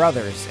 We're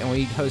brothers, and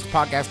we host a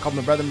podcast called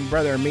My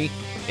Brother, and Me.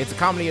 It's a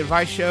comedy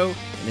advice show,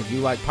 and if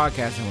you like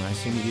podcasting, well, I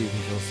assume you do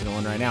because you're listening to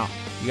one right now,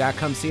 you gotta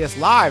come see us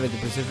live at the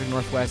Pacific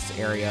Northwest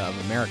area of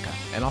America,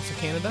 and also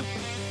Canada.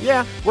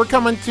 Yeah, we're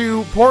coming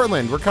to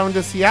Portland. We're coming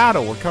to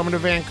Seattle. We're coming to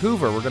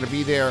Vancouver. We're going to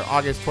be there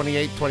August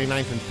 28th,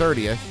 29th, and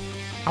 30th.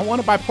 I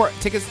want to buy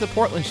tickets to the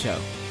Portland show.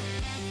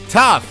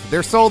 Tough.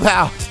 They're sold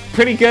out.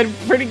 Pretty good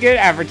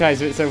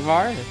advertisement so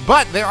far.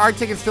 But there are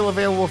tickets still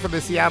available for the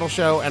Seattle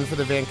show and for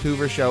the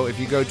Vancouver show. If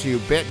you go to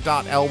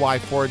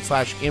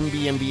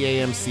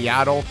bit.ly/MBMBAM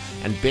Seattle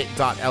and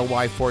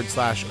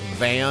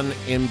bit.ly/Van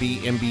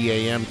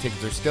MBMBAM.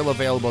 Tickets are still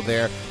available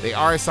there. They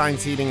are assigned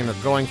seating and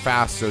they're going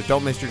fast, so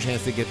don't miss your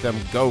chance to get them.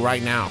 Go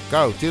right now.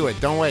 Go, do it.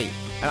 Don't wait.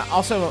 And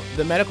also,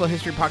 the medical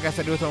history podcast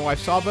I do with my wife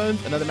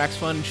Sawbones, another Max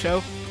Fun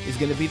show, is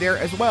going to be there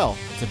as well.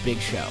 It's a big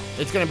show.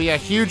 It's going to be a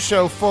huge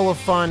show full of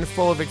fun,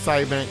 full of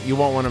excitement. You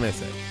won't want to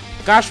miss it.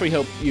 Gosh, we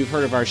hope you've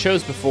heard of our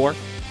shows before.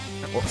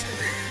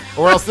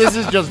 Or else this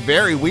is just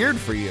very weird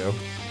for you.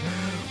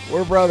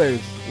 We're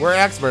brothers. We're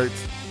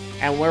experts.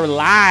 And we're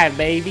live,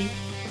 baby.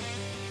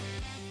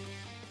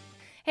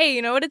 Hey,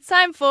 you know what it's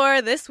time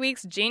for? This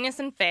week's Genius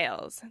and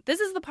Fails. This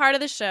is the part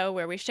of the show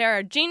where we share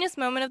our genius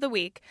moment of the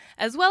week,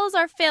 as well as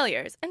our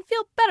failures, and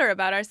feel better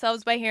about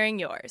ourselves by hearing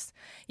yours.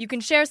 You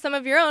can share some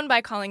of your own by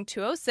calling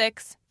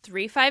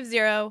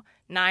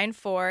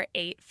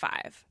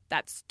 206-350-9485.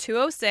 That's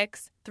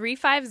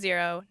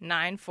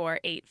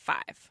 206-350-9485.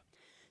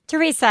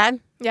 Teresa.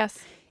 Yes.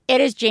 It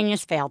is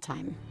Genius Fail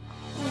time.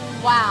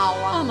 Wow.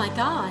 Oh my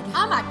God.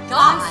 Oh my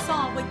God. I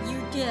saw what you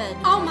did.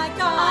 Oh my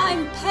God.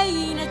 I'm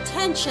paying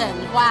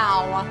attention.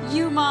 Wow.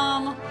 You,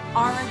 Mom,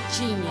 are a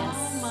genius.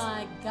 Oh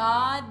my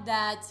God,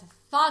 that's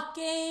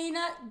fucking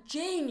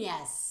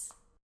genius.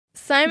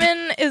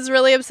 Simon is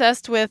really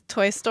obsessed with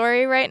Toy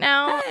Story right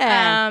now.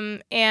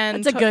 And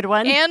that's a good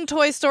one. And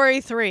Toy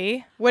Story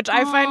 3, which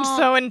I find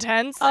so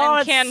intense Oh,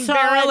 and can it's so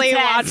barely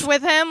intense. watch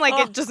with him.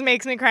 Like, it just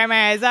makes me cry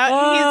my eyes out.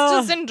 And he's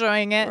just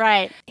enjoying it.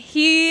 Right.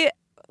 He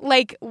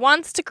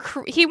wants to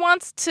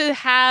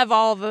have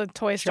all the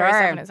Toy Story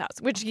stuff in his house,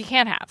 which he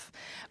can't have.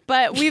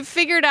 But we've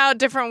figured out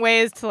different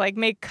ways to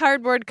make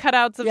cardboard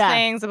cutouts of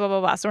things, blah blah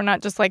blah. So we're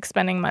not just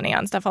spending money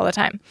on stuff all the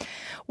time.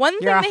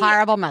 You're a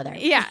horrible mother.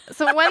 Yeah.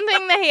 So one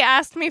thing that he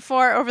asked me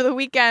for over the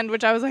weekend,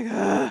 which I was like,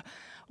 ugh,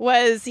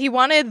 was he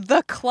wanted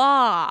the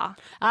claw.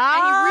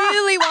 And he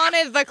really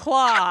wanted the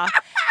claw.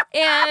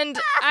 And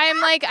I'm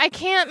like, I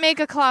can't make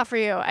a claw for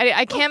you.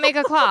 I can't make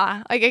a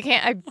claw.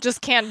 I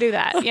just can't do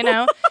that, you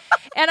know?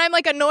 And I'm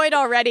annoyed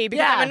already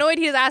because I'm annoyed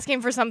he's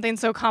asking for something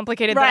so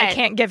complicated that I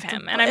can't give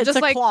him. And I'm just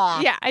claw.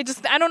 Yeah, I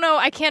don't know.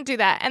 I can't do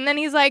that. And then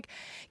he's like,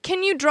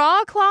 can you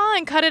draw a claw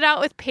and cut it out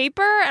with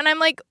paper? And I'm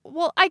like,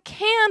 well, I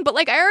can, but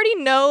I already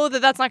know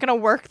that that's not going to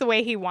work the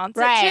way he wants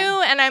it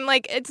to. And I'm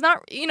like, it's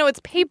not,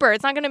 it's paper.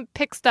 It's not going to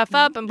pick stuff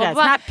up and blah,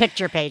 blah, blah. It's not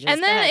picture pages.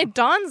 And then it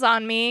dawns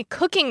on me,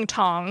 cooking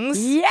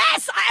tongs.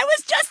 Yes, I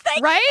was just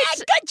thinking right?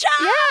 that. Good job.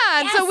 Yeah,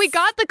 and yes. so we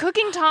got the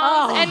cooking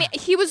tongs, and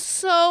he was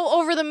so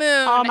over the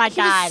moon. Oh, my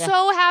God. He was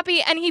so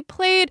happy, and he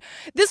played,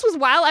 this was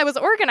while I was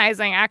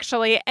organizing,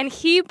 actually, and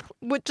he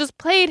just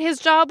played, his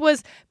job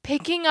was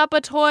picking up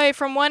a toy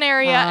from one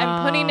area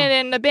and putting it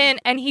in the bin,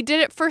 and he did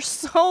it for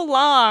so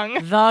long.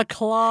 The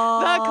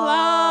claw. The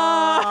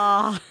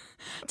claw.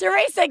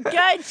 Teresa,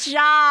 good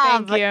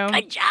job. Thank you.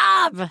 Good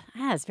job.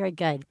 That's very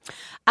good.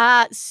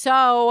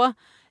 So,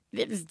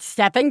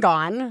 Stefan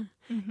gone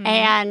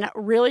and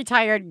really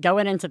tired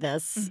going into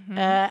this.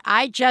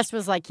 I just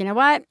was like, you know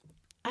what?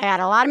 I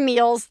got a lot of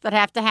meals that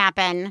have to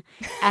happen,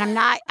 and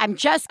I'm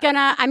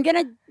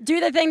gonna do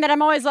the thing that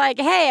I'm always like,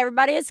 hey,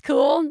 everybody, it's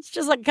cool. It's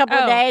just a couple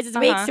of days, it's a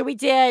week. So we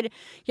did,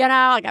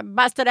 I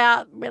busted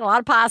out, we had a lot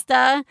of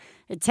pasta,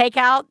 take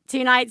out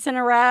 2 nights in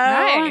a row.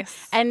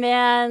 Nice. And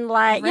then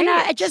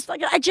I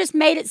just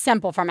made it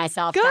simple for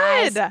myself,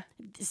 Good. guys.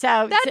 So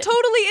that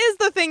totally is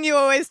the thing you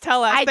always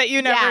tell us that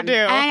you never do.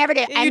 I never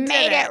do. I You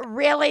made did it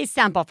really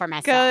simple for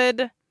myself.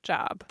 Good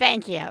job.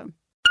 Thank you.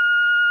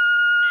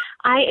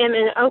 I am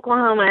in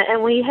Oklahoma,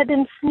 and we had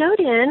been snowed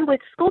in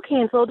with school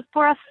canceled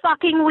for a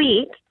fucking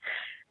week.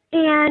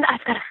 And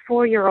I've got a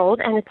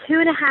 4-year-old and a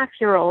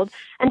 2.5-year-old.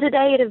 And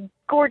today it is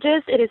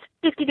gorgeous. It is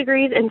 50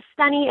 degrees and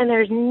sunny, and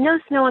there's no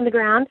snow on the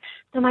ground.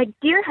 So my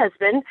dear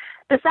husband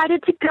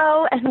decided to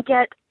go and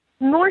get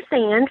more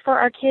sand for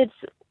our kids'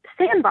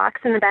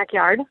 sandbox in the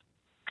backyard.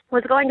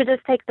 Was going to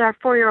just take our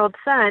 4-year-old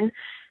son.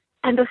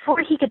 And before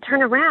he could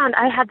turn around,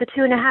 I had the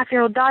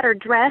 2.5-year-old daughter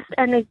dressed,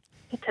 and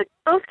he took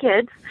both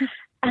kids.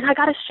 And I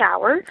got a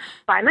shower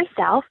by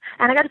myself,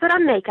 and I got to put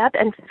on makeup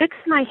and fix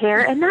my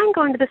hair, and now I'm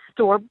going to the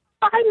store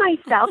by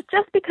myself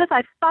just because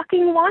I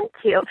fucking want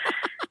to.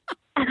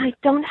 And I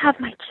don't have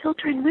my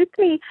children with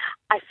me.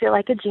 I feel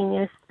like a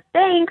genius.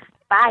 Thanks.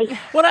 Bye.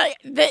 Well,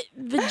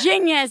 the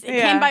genius,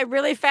 it came by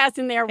really fast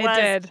in there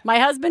was my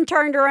husband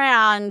turned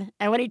around,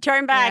 and when he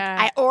turned back,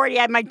 I already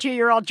had my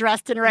 2-year-old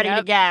dressed and ready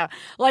to go.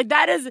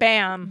 That is...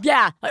 Bam.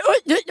 Yeah.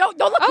 Don't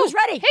look who's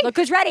ready. Hey. Look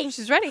who's ready.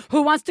 She's ready.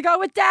 Who wants to go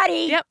with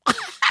Daddy? Yep.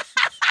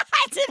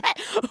 I did that.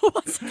 Who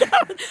wants to go?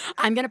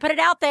 I'm going to put it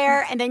out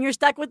there, and then you're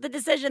stuck with the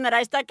decision that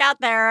I stuck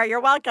out there.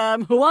 You're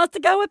welcome. Who wants to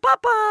go with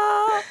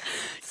Papa?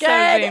 So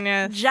Good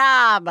genius.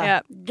 job.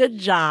 Yep. Good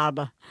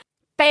job.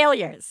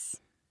 Failures.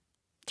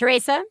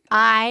 Teresa,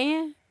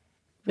 I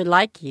would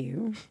like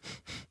you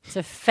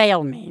to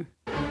fail me.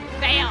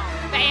 Fail,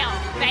 fail,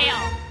 fail,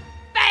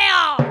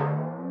 fail!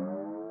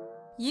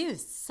 You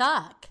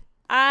suck.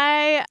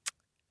 I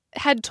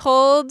had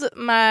told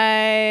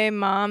my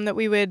mom that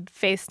we would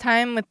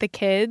FaceTime with the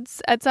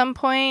kids at some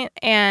point,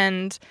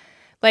 and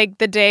like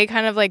the day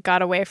kind of like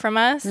got away from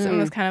us and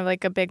was kind of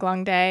like a big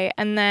long day.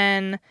 And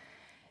then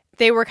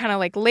they were kind of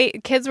like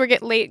late. Kids were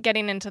late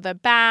getting into the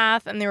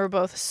bath, and they were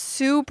both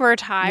super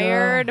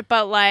tired,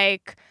 but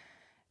like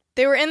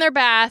they were in their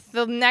bath.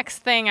 The next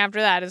thing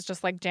after that is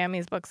just like jam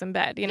these books in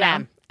bed, you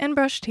know, and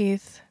brush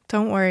teeth.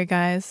 Don't worry,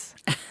 guys.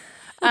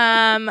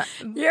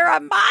 You're a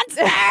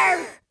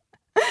monster.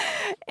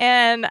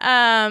 And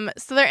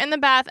so they're in the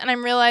bath, and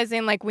I'm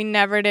realizing like we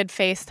never did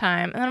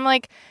FaceTime, and I'm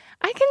like,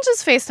 I can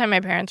just FaceTime my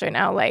parents right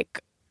now.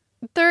 Like,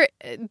 the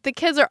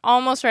kids are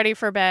almost ready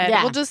for bed.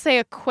 Yeah. We'll just say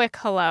a quick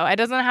hello. It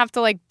doesn't have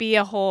to like be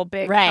a whole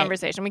big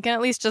conversation. We can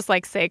at least just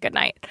like say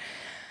goodnight.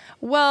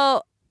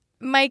 Well,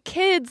 my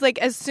kids, like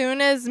as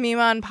soon as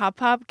Mima and Pop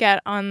Pop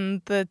get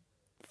on the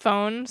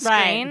phone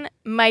screen,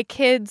 my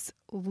kids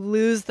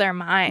lose their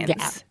minds.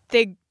 Yeah.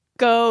 They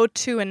go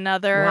to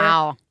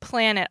another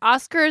planet.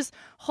 Oscar's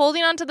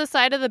holding onto the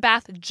side of the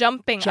bath,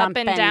 jumping up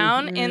and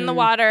down in the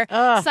water.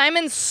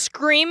 Simon's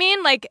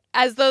screaming like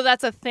as though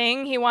that's a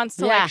thing he wants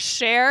to like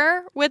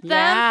share with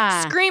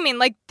them. Screaming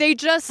like they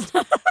just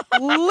lose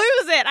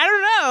it. I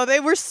don't know. They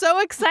were so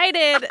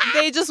excited.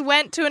 They just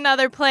went to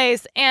another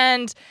place,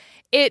 and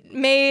it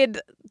made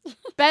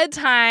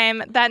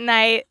bedtime that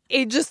night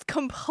a just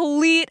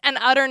complete and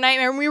utter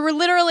nightmare. And we were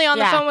literally on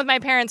the phone with my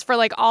parents for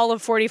like all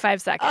of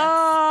 45 seconds.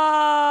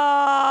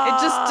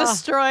 It just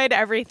destroyed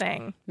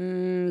everything.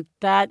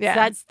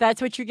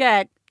 That's what you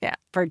get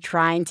for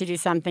trying to do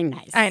something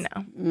nice. I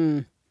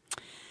know.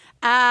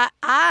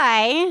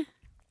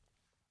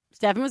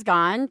 Stefan was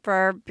gone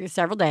for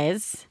several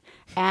days,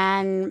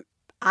 and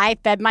I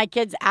fed my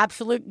kids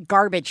absolute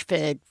garbage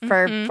food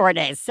for 4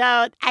 days.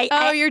 So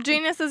your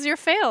genius is your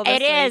fail.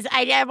 It is.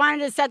 I wanted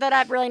to set that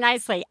up really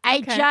nicely.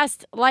 I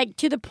just like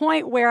to the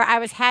point where I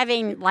was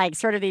having like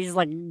sort of these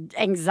like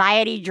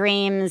anxiety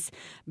dreams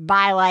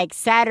by like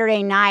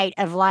Saturday night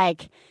of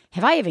like,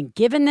 have I even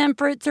given them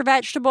fruits or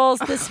vegetables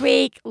this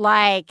week?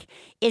 Like,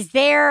 is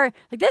there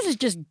like this is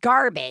just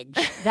garbage?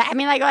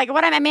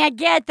 I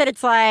get that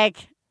it's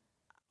like,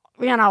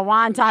 you know,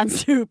 wonton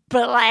soup,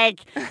 but like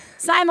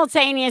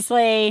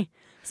simultaneously,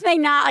 this may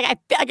not like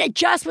I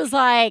just was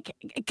like,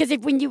 because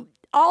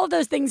all of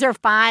those things are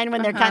fine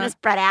when they're kind of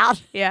spread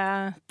out,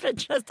 but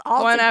just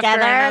all one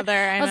together, after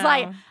another. I was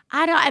like,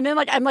 I don't, and then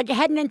like I'm like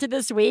heading into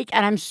this week,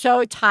 and I'm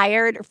so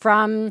tired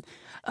from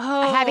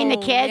having the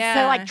kids,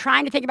 so like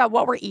trying to think about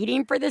what we're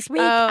eating for this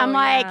week. I'm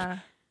like.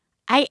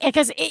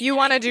 You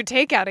want to do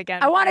takeout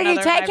again. I want to do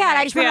takeout.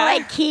 I just want to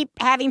like keep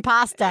having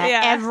pasta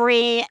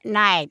every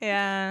night.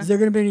 Yeah. Is there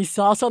going to be any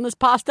sauce on this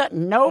pasta?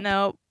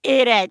 Nope.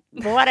 Eat it.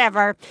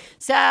 Whatever.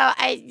 So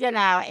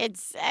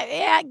it's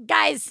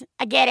guys,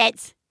 I get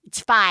it. It's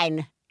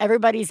fine.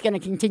 Everybody's going to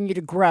continue to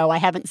grow. I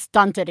haven't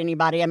stunted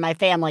anybody in my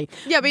family.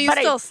 Yeah, but you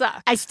still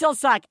suck. I still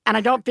suck, and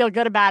I don't feel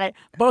good about it,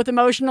 both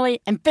emotionally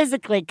and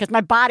physically, because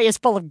my body is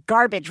full of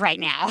garbage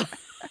right now.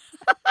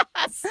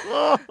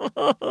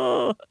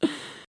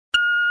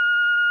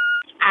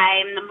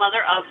 I'm the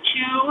mother of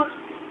two.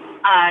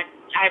 I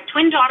have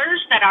twin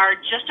daughters that are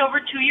just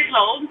over 2 years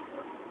old.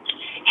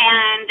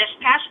 And this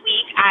past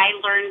week, I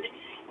learned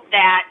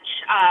that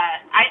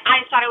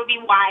I thought it would be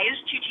wise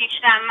to teach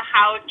them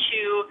how to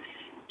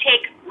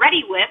take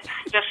Ready Whip,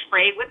 the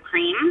spray whipped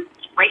cream,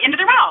 right into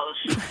their mouths.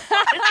 This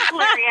is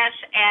hilarious.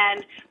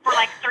 And for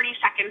like 30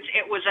 seconds,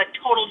 it was a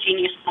total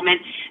genius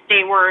moment.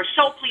 They were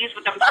so pleased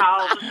with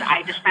themselves. I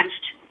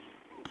dispensed,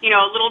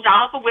 a little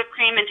dollop of whipped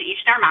cream into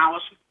each of their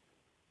mouths.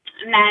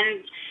 And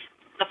then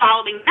the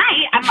following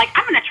night, I'm like,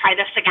 I'm going to try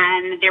this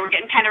again. They were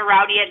getting kind of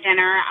rowdy at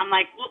dinner. I'm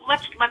like,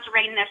 let's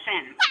rein this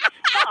in.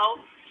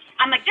 So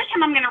I'm like, this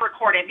time I'm going to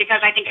record it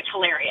because I think it's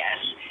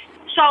hilarious.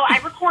 So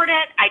I record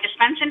it. I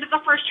dispense into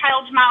the first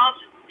child's mouth.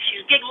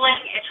 She's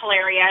giggling. It's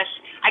hilarious.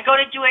 I go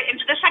to do it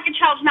into the second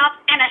child's mouth,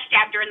 and I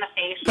stabbed her in the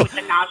face with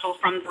the nozzle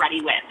from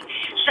Ready Whip.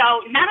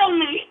 So not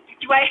only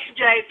do I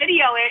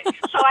video it,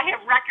 so I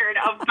have record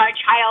of my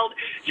child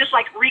just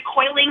like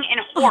recoiling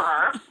in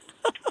horror.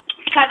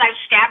 Because I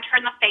stabbed her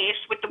in the face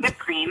with the whipped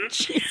cream.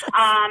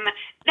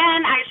 Then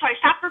I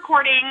stopped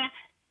recording,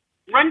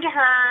 run to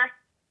her,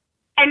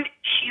 and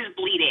she's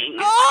bleeding.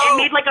 It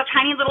made like a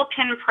tiny little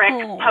pinprick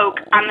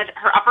poke on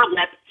her upper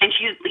lip, and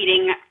she's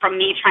bleeding from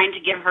me trying to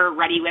give her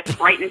Ready Whip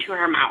right into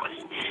her mouth.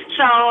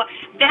 So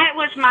that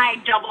was my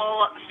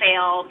double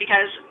fail,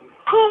 because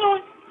who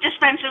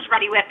dispenses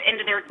Ready Whip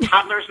into their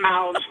toddlers'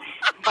 mouths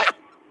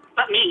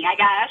but me, I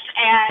guess.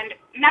 And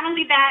not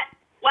only that,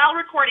 while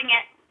recording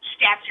it,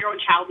 stabs your own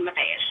child in the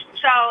face.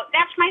 So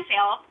that's my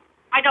fail.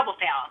 My double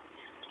fail.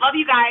 Love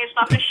you guys.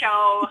 Love the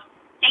show.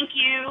 Thank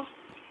you.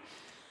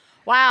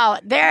 Wow,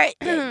 there's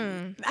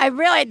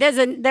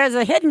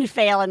a hidden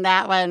fail in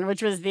that one,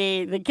 which was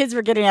the kids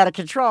were getting out of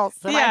control.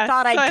 So I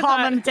thought I'd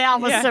calm them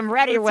down with some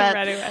Ready Whip.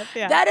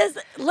 That is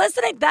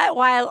listening that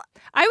while.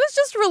 I was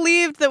just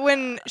relieved that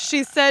when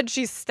she said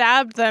she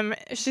stabbed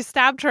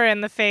her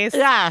in the face.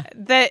 Yeah.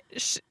 That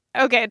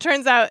Okay, it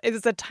turns out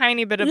it's a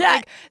tiny bit of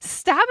like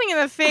stabbing in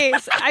the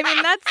face. I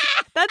mean,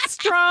 that's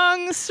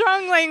strong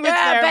language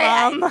there,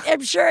 Mom.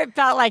 I'm sure it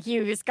felt like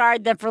you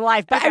scarred them for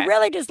life. But I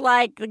really just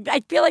I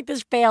feel like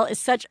this fail is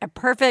such a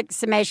perfect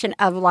summation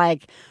of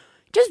like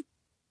just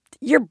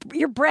your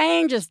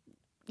brain just.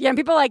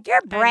 People are like,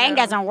 your brain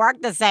doesn't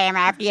work the same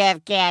after you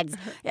have kids.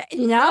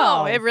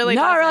 No, it really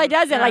doesn't. No, it really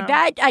doesn't. No. Like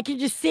that, I could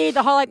just see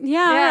the whole all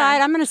right,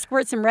 I'm going to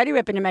squirt some Ready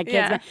Whip into my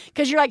kids.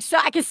 Because you're like, so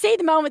I can see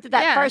the moment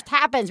that first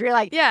happens where you're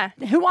like,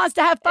 who wants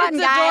to have fun,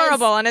 it's guys? It's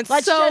adorable, and it's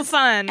so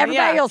fun.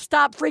 Everybody will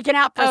stop freaking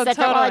out for a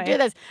second while I do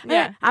this.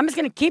 Yeah. I'm just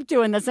going to keep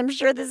doing this. I'm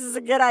sure this is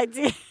a good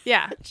idea.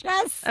 Yeah.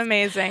 Just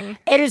amazing.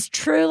 It is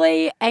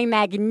truly a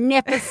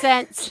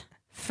magnificent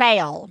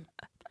fail.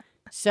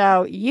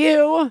 So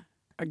you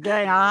are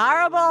doing a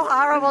horrible,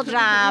 horrible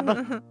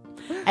job.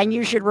 And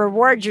you should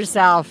reward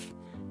yourself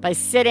by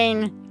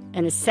sitting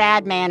in a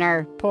sad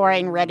manner,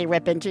 pouring Ready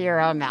Whip into your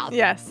own mouth.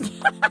 Yes.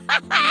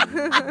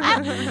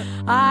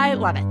 I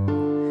love it.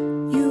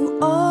 You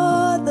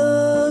are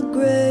the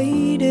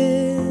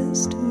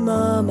greatest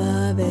mom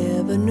I've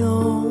ever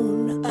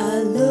known.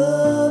 I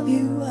love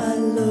you, I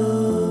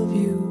love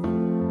you.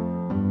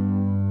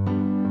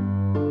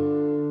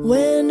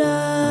 When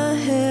I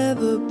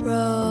have a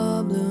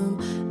problem,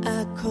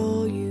 I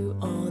call you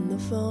on the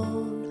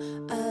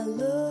phone. I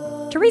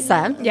love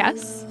Teresa.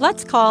 Yes?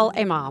 Let's call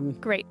a mom.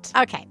 Great.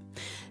 Okay.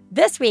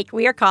 This week,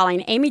 we are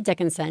calling Amy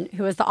Dickinson,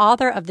 who is the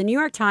author of the New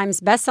York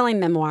Times bestselling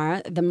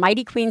memoir, The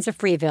Mighty Queens of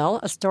Freeville,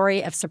 a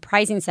story of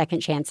surprising second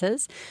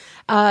chances,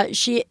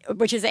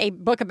 which is a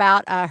book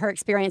about her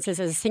experiences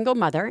as a single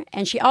mother.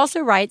 And she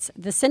also writes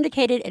the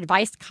syndicated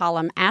advice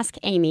column, Ask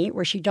Amy,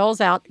 where she doles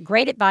out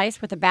great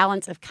advice with a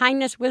balance of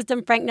kindness,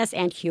 wisdom, frankness,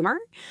 and humor.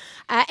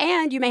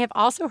 And you may have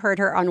also heard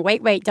her on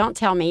Wait, Wait, Don't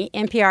Tell Me,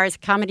 NPR's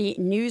comedy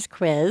news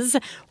quiz.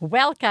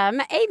 Welcome,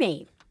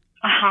 Amy.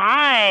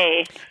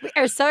 Hi. We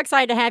are so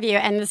excited to have you.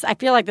 And I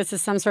feel like this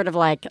is some sort of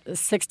like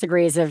 6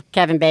 degrees of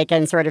Kevin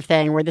Bacon sort of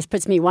thing where this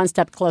puts me one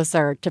step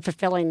closer to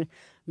fulfilling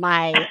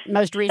my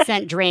most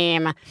recent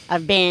dream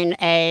of being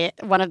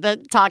one of the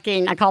I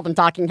call them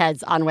talking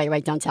heads on Wait,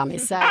 Wait, Don't Tell Me.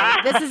 So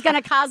this is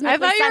going to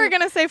cosmically... I thought you were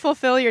going to say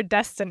fulfill your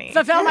destiny.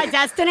 Fulfill my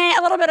destiny?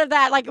 A little bit of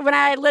that. Like when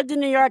I lived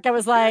in New York, I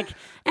was like,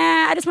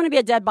 I just want to be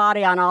a dead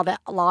body on all the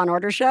Law and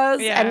Order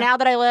shows. Yeah. And now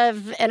that I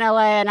live in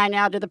LA and I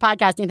now do the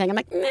podcasting thing, I'm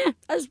like,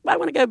 I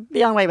want to go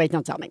be on Wait, Wait,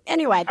 Don't Tell Me.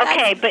 Anyway,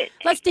 okay, but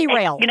let's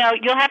derail.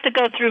 You'll have to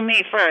go through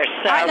me first.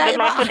 So good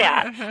luck with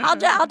that.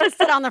 I'll just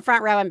sit on the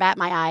front row and bat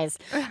my eyes.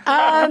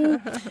 All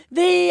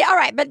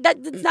right, but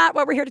that's not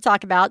what we're here to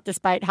talk about,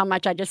 despite how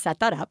much I just set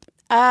that up.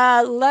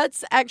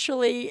 Let's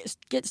actually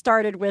get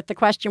started with the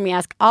question we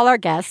ask all our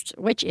guests,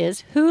 which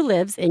is, who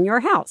lives in your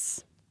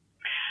house?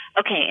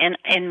 Okay,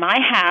 in my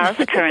house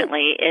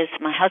currently is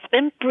my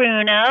husband,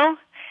 Bruno,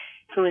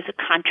 who is a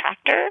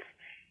contractor,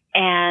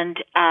 and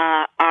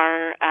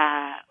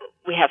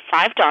we have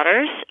 5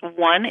 daughters.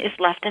 One is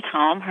left at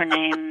home. Her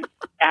name,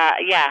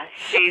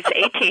 she's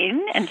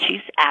 18, and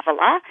she's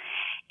Avila.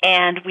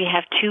 And we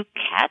have 2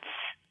 cats,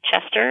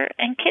 Chester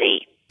and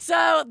Kitty.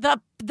 So the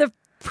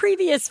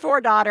previous 4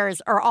 daughters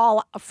are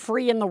all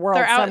free in the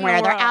world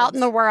somewhere. They're out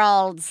in the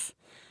world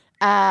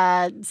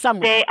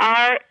somewhere.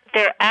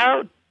 They're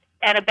out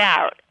and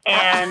about,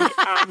 and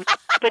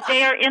but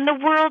they are in the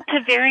world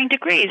to varying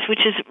degrees,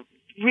 which is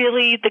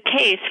really the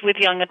case with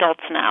young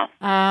adults now.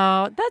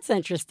 Oh, that's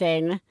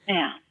interesting.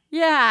 Yeah.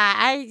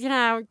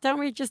 Yeah, don't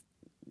we just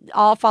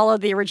all follow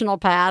the original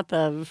path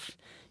of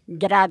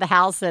get out of the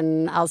house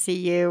and I'll see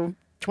you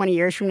 20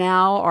 years from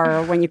now,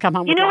 or when you come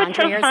home with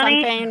laundry or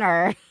something?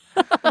 Or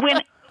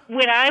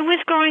when I was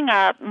growing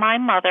up, my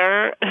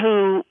mother,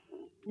 who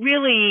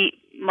really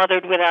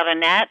mothered without a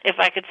net, if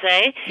I could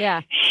say,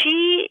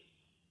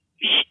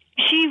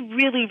 she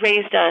really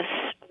raised us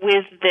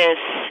with this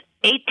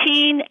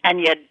 18 and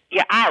you're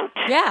out.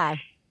 Yeah.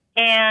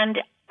 And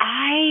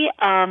I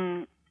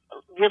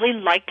really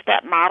liked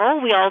that model.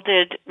 We all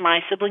did.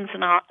 My siblings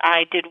and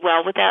I did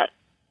well with that.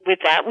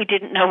 We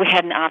didn't know we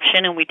had an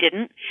option, and we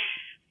didn't.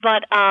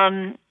 But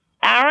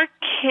our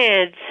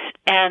kids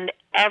and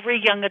every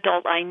young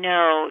adult I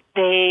know,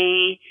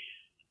 I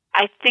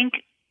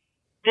think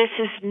this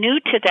is new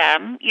to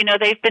them.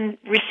 They've been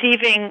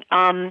receiving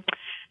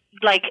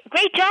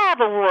great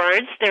job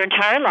awards their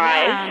entire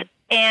lives.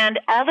 And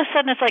all of a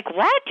sudden it's like,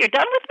 what? You're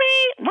done with me?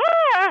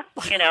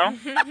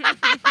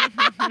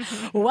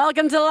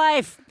 Welcome to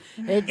life.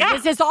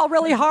 This is all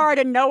really hard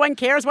and no one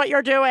cares what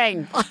you're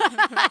doing.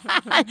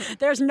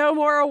 There's no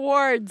more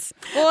awards.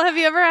 Well, have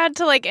you ever had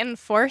to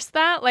enforce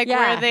that?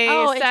 Where they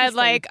said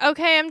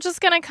okay, I'm just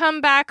going to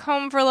come back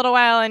home for a little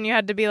while, and you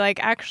had to be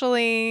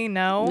actually,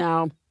 no.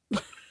 No.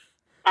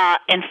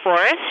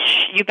 Enforce?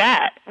 You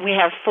bet. We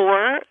have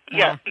 4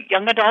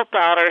 young adult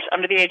daughters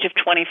under the age of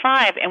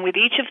 25, and with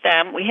each of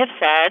them we have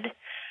said,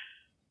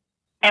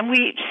 and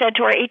we said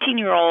to our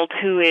 18-year-old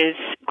who is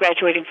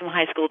graduating from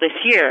high school this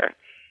year,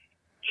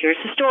 here's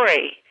the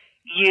story.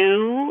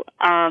 You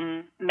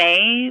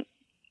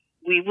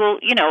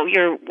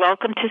you're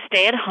welcome to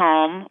stay at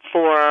home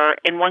for,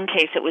 in one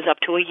case it was up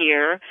to a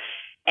year,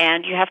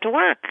 and you have to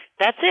work.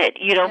 That's it.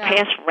 You don't pay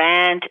us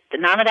rent,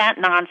 none of that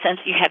nonsense.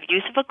 You have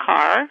use of a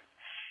car,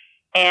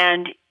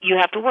 and you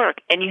have to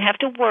work. And you have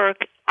to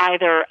work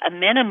either a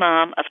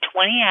minimum of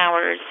 20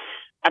 hours,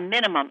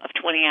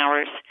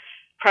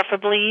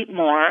 preferably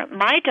more.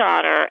 My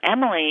daughter,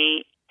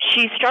 Emily,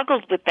 she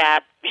struggled with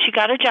that. She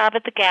got a job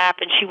at the Gap,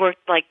 and she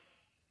worked like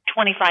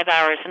 25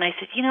 hours. And I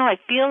said, I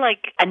feel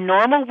like a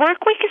normal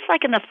work week is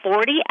like in the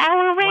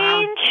 40-hour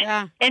range. Wow.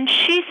 Yeah. And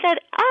she said,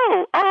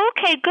 oh,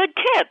 okay, good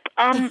tip.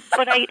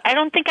 But I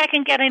don't think I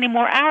can get any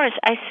more hours.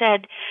 I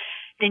said,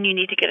 then you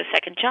need to get a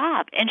second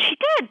job. And she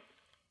did.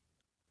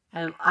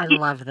 I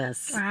love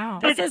this. Wow.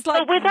 This is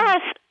like, but with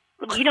us,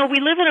 we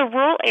live in a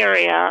rural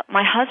area.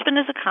 My husband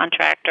is a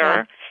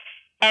contractor.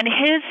 And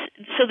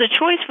so the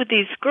choice with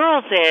these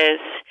girls is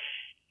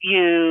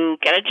you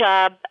get a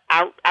job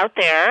out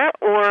there,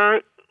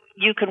 or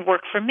you can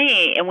work for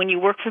me. And when you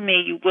work for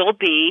me, you will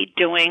be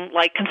doing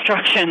like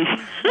construction.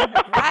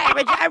 Right,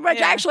 which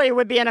actually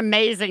would be an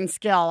amazing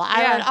skill.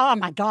 Oh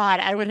my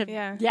God, I would have.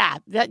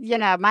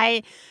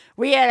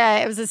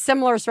 It was a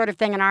similar sort of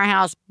thing in our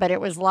house, but it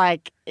was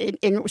like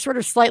in sort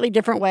of slightly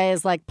different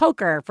ways, like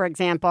poker, for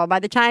example. By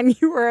the time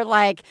you were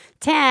like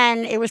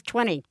 10, it was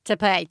 20 to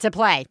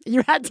play.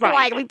 You had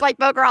to we played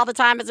poker all the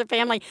time as a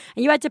family,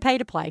 and you had to pay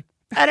to play.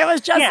 And it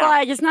was just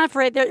like, it's not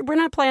for it. We're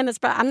not playing this,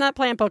 but I'm not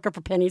playing poker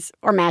for pennies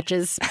or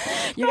matches.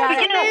 You got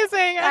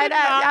amazing. I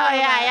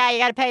know. You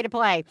got to pay to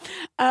play.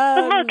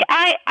 But look,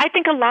 I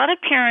think a lot of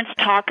parents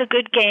talk a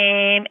good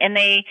game, and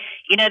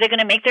they're going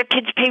to make their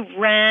kids pay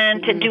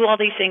rent and do all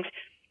these things.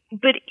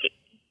 But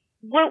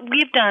what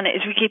we've done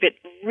is we keep it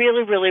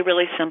really, really,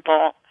 really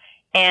simple,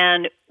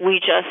 and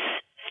we just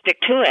stick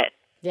to it.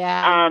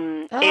 Yeah.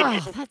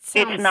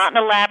 It's not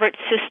an elaborate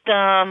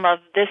system of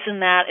this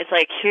and that. It's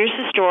like, here's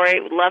the story.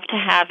 We'd love to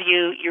have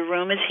you. Your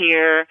room is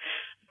here.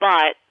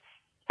 But,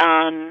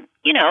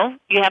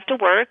 you have to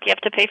work. You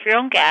have to pay for your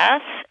own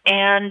gas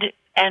and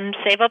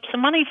save up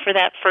some money for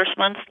that first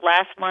month,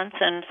 last month,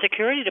 and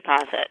security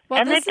deposit.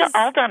 Well, and they've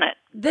all done it.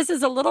 This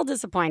is a little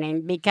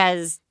disappointing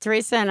because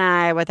Teresa and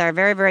I, with our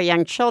very, very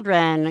young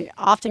children,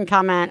 often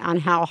comment on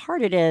how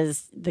hard it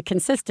is, the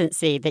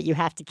consistency that you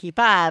have to keep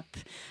up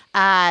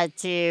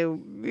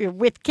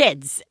with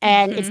kids.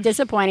 And it's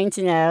disappointing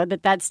to know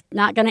that that's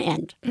not going to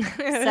end. So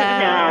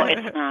no,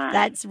 it's not.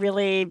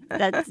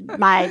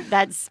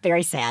 That's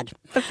very sad.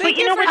 But thank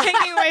you for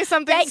taking away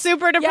something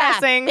super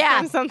depressing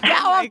from something.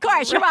 Of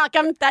course. You're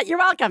welcome. You're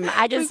welcome.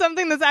 From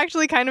something that's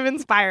actually kind of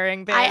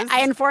inspiring.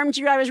 I informed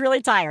you I was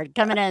really tired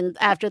coming in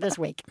after this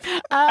week.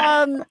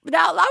 Now,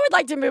 I would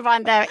like to move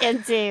on, though,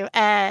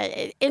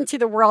 into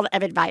the world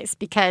of advice,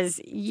 because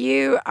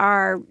you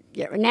are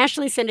a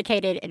nationally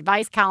syndicated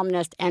advice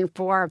columnist, and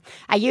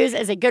I use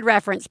as a good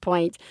reference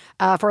point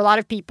for a lot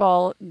of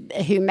people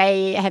who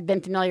may have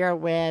been familiar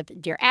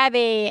with Dear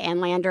Abby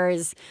and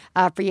Landers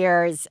for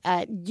years.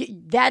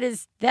 That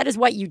is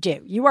what you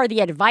do. You are the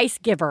advice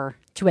giver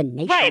to a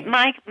nation. Right.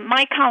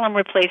 My column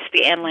replaced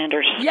the Ann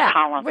Landers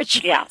column.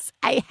 Which is,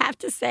 I have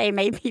to say,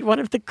 maybe one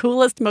of the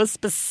coolest, most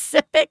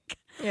specific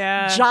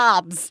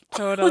jobs.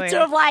 Totally. To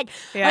have like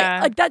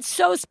that's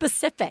so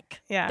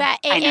specific. Yeah. That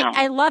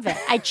I love it.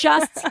 I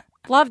just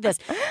love this.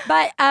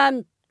 But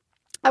I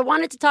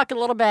wanted to talk a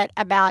little bit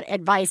about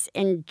advice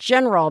in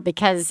general,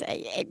 because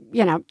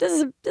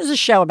this is a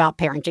show about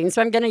parenting, so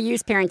I'm going to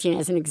use parenting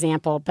as an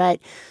example. But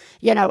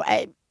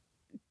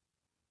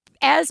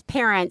as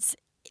parents,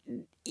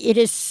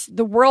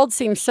 the world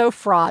seems so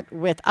fraught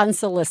with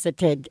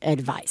unsolicited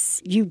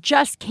advice. You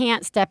just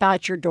can't step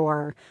out your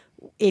door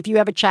if you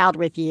have a child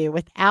with you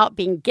without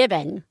being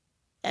given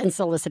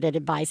unsolicited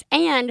advice.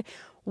 And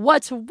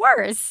what's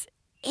worse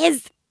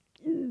is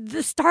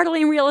the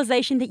startling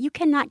realization that you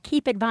cannot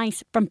keep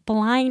advice from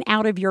flying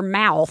out of your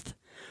mouth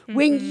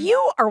when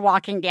you are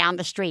walking down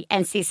the street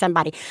and see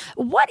somebody.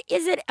 What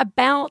is it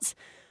about,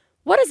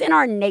 what is in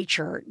our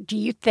nature, do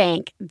you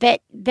think, that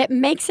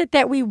makes it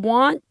that we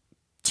want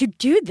to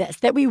do this,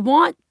 that we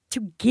want to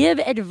give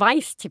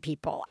advice to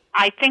people?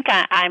 I think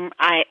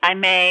I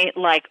may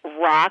like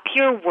rock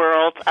your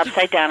world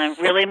upside down and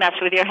really mess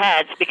with your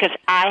heads, because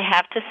I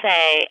have to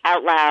say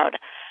out loud,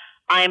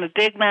 I am a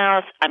big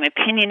mouth, I'm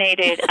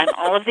opinionated, I'm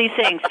all of these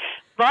things.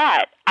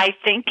 But I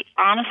think,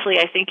 honestly,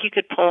 you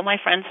could poll my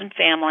friends and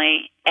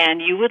family,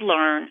 and you would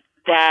learn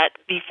that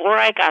before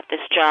I got this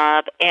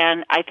job,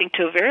 and I think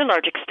to a very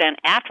large extent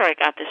after I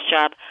got this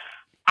job,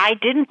 I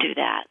didn't do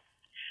that.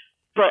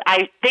 But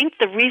I think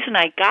the reason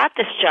I got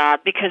this job,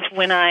 because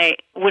when I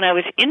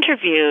was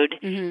interviewed,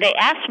 they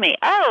asked me,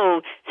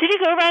 "Oh, did you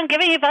go around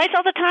giving advice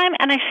all the time?"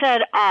 And I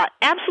said,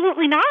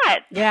 "Absolutely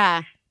not."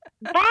 Yeah.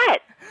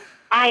 But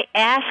I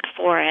asked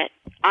for it.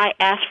 I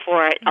asked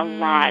for it a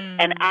lot.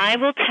 And I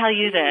will tell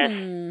you this.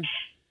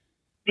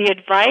 The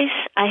advice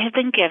I have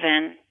been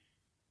given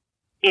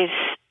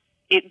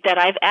that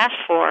I've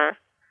asked for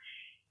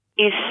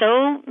is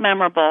so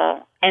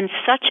memorable and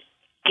such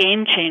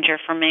game changer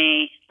for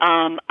me.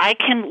 I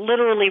can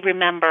literally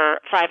remember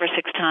 5 or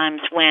 6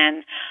 times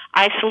when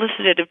I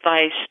solicited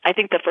advice. I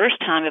think the first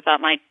time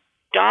about my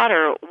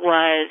daughter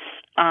was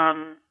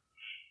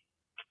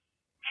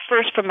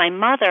first from my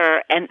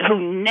mother, and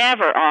who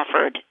never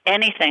offered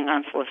anything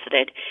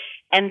unsolicited,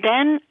 and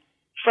then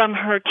from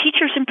her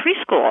teachers in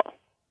preschool.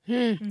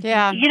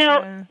 Yeah. You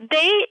know,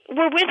 they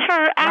were with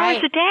her hours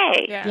a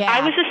day. Yeah.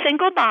 I was a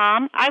single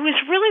mom. I was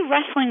really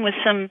wrestling with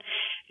some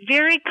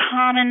very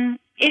common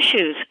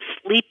issues,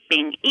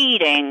 sleeping,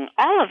 eating,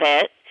 all of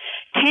it,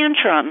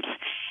 tantrums.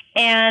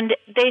 And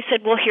they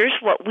said, well, here's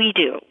what we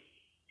do.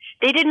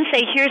 They didn't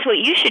say, here's what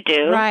you should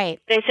do. Right.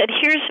 They said,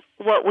 here's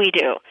what we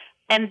do.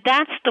 And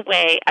that's the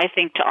way, I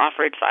think, to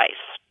offer advice.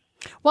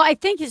 Well, I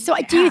think so.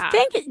 Yeah.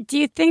 Do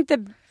you think that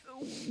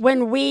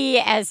when we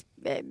as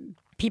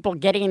people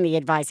getting the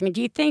advice, I mean,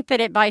 do you think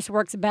that advice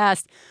works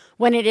best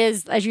when it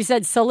is, as you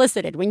said,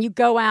 solicited? When you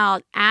go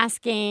out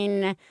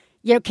asking,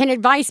 you know, can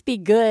advice be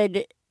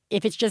good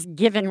if it's just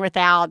given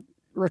without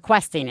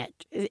requesting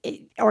it?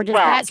 Or does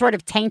that sort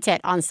of taint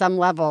it on some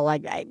level?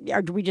 Like,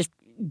 or do we just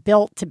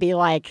built to be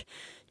like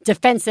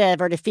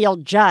defensive or to feel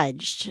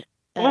judged?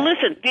 Well,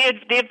 listen,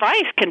 the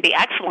advice can be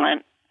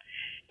excellent.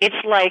 It's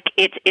like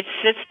it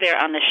sits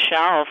there on the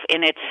shelf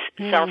in its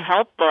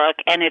self-help book,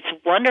 and it's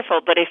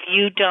wonderful. But if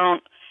you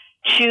don't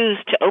choose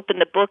to open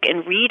the book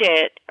and read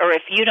it, or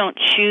if you don't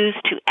choose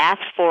to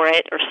ask for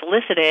it or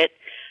solicit it,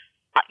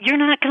 you're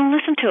not going to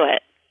listen to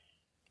it.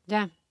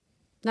 Yeah.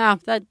 No,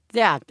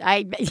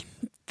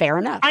 fair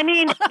enough. I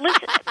mean,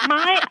 listen,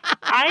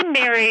 I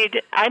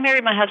married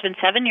my husband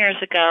 7 years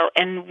ago,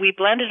 and we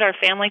blended our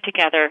family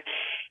together.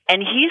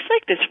 And he's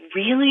like this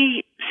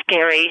really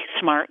scary,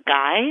 smart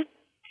guy.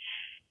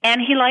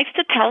 And he likes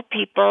to tell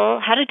people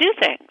how to do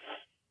things.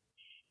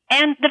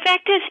 And the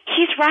fact is,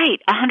 he's right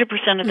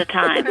 100% of the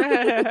time.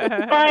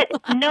 But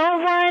no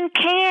one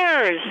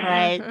cares.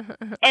 Right.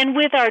 And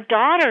with our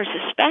daughters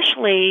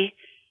especially,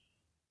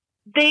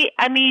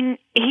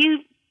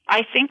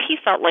 I think he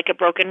felt like a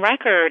broken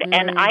record.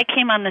 And I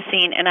came on the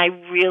scene, and I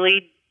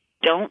really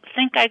don't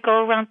think I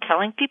go around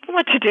telling people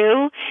what to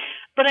do.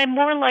 But I'm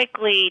more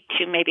likely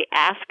to maybe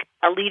ask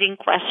a leading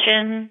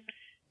question,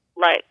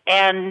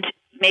 and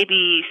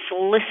maybe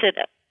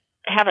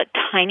have a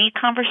tiny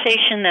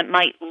conversation that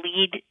might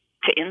lead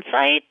to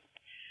insight.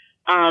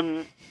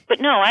 But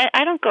no,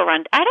 I don't go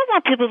around. I don't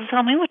want people to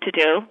tell me what to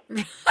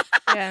do.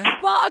 Yeah.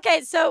 Well,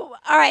 okay, so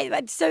all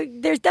right, so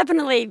there's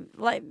definitely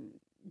like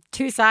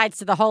two sides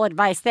to the whole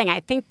advice thing. I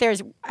think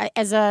there's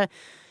as a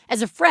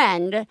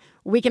friend,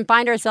 we can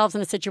find ourselves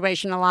in a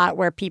situation a lot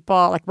where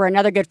people, like, where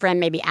another good friend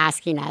may be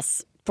asking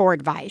us for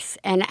advice,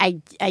 and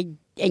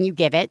and you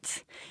give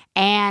it.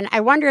 And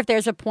I wonder if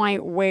there's a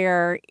point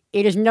where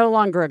it is no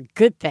longer a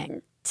good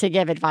thing to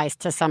give advice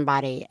to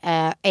somebody,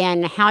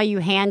 and how you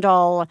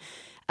handle,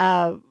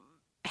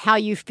 how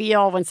you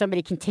feel when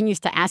somebody continues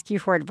to ask you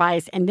for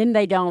advice and then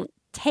they don't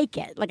take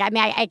it. Like, I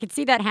mean, I could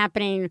see that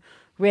happening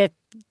with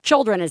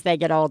children as they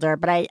get older,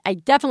 but I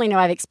definitely know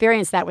I've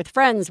experienced that with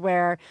friends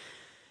where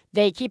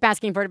they keep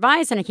asking for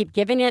advice and I keep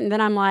giving it, and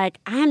then I'm like,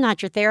 I'm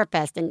not your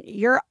therapist, and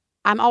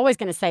I'm always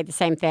going to say the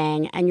same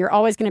thing, and you're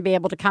always going to be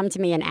able to come to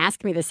me and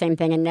ask me the same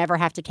thing and never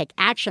have to take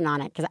action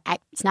on it, because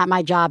it's not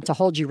my job to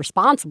hold you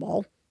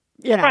responsible,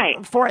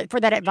 right, for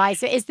that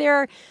advice. Is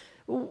there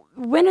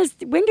when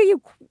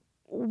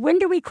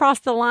do we cross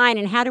the line,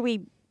 and how do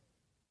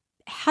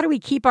we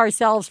keep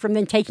ourselves from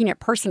then taking it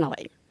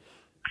personally?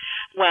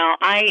 Well,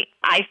 I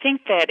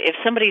think that if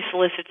somebody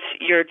solicits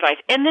your advice,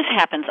 and this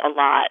happens a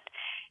lot,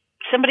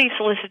 somebody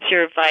solicits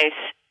your advice,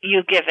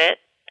 you give it,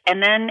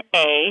 and then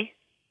they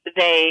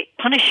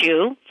punish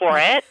you for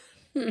it.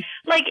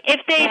 Like,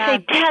 if they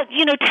say, tell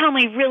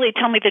me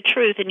the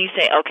truth, and you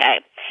say, okay,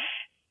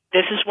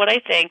 this is what I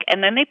think,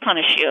 and then they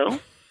punish you,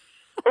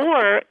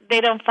 or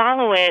they don't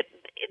follow it,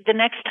 the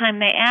next time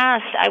they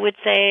ask, I would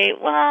say,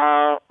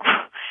 well,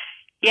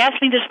 you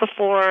asked me this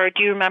before,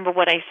 do you remember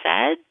what I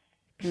said?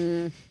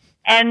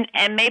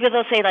 And maybe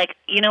they'll say, like,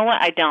 you know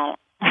what, I don't.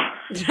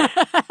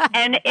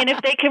 and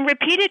if they can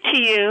repeat it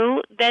to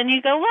you, then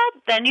you go, well,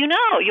 then you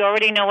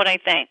already know what I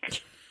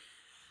think.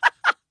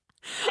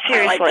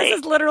 Seriously. This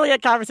is literally a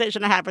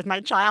conversation I have with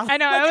my child. I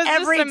know. Like, I was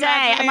every just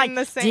day. I'm like,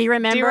 the same. Do you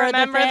remember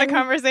the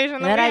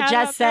conversation that I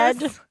just said?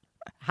 This?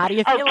 How do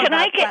you feel can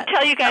about I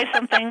tell you guys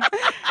something?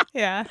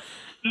 Yeah.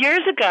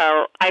 Years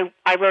ago,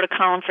 I wrote a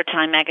column for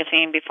Time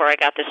magazine before I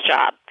got this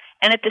job.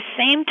 And at the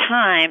same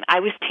time, I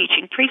was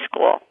teaching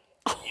preschool.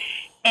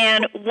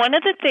 And one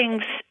of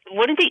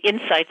the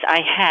insights I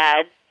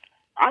had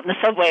on the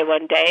subway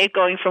one day,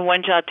 going from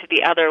one job to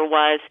the other,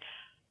 was,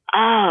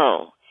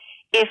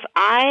 if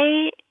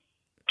I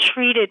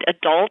treated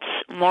adults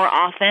more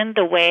often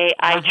the way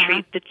I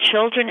treat the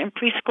children in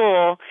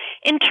preschool,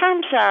 in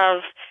terms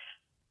of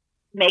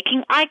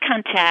making eye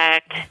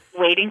contact,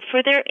 waiting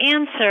for their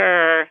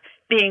answer,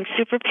 being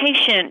super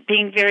patient,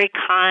 being very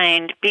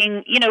kind,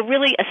 being,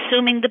 really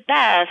assuming the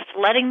best,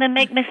 letting them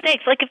make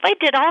mistakes. Like, if I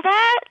did all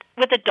that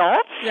with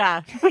adults,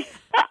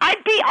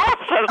 I'd be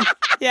awesome.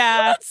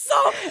 Yeah. It's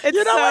so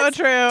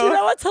true. You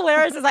know what's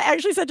hilarious is I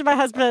actually said to my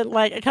husband,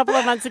 like, a couple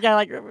of months ago,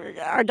 like,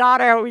 our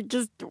daughter, we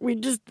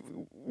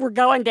we're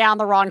going down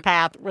the wrong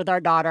path with our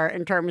daughter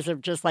in terms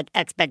of just like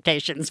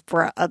expectations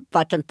for a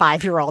fucking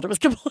 5-year-old. It was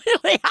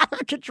completely out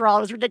of control.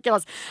 It was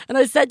ridiculous. And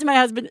I said to my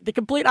husband, the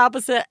complete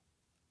opposite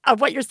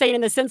of what you're saying,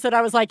 in the sense that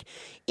I was like,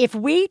 if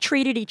we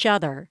treated each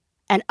other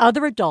and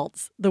other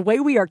adults the way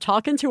we are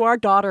talking to our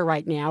daughter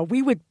right now,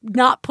 we would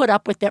not put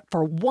up with it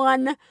for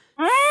 1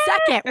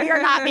 second. We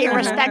are not being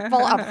respectful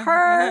of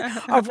her,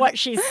 of what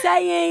she's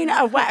saying,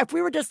 of what, if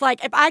we were just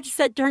like, if I just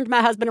turned to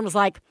my husband and was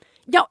like,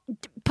 no,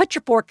 put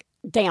your fork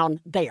down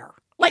there.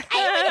 Like,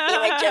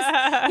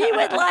 he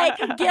would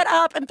like get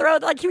up and throw,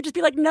 like, he would just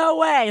be like, no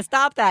way,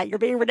 stop that. You're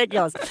being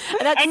ridiculous.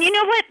 And you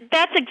know what?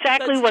 That's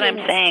exactly what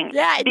genius. I'm saying.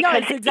 Yeah, no,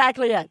 it's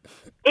exactly it.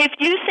 If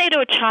you say to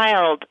a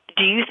child,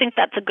 do you think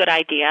that's a good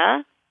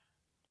idea?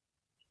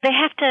 They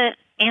have to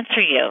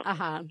answer you.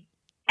 Uh-huh.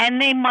 And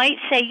they might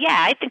say, yeah,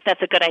 I think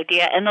that's a good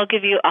idea. And they'll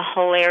give you a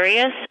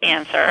hilarious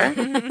answer.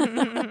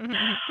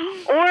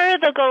 Or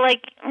they'll go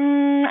like,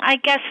 I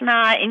guess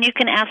not. And you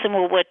can ask them,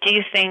 well, what do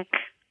you think?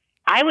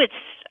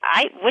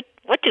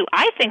 What do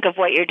I think of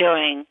what you're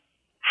doing?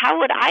 How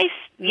would I,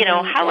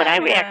 how would I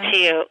react to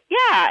you?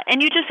 Yeah.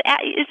 And you just,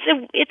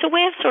 it's a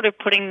way of sort of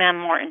putting them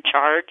more in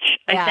charge,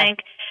 I think.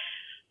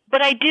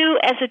 But I do,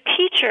 as a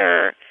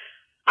teacher,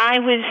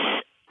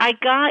 I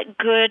got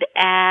good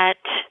at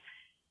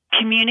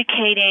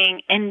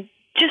communicating and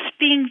just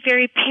being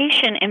very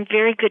patient and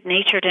very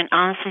good-natured and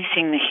honestly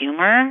seeing the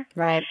humor.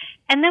 Right.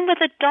 And then with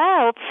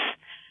adults,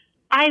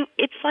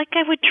 it's like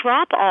I would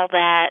drop all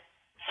that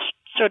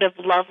sort of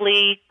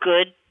lovely,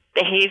 good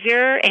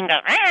behavior and go,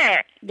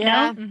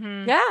 yeah.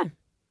 Mm-hmm. Yeah.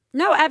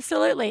 No,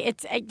 absolutely.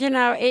 It's,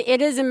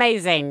 it is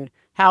amazing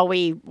how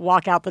we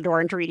walk out the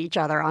door and treat each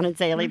other on a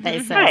daily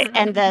basis. Right.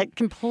 And the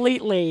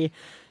completely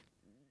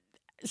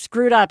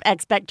screwed up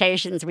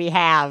expectations we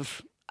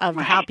have of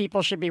how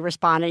people should be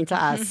responding to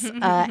us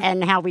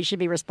and how we should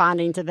be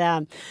responding to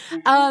them.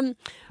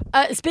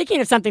 Speaking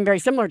of something very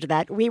similar to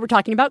that, we were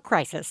talking about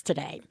crisis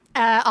today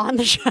on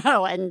the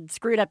show and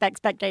screwed up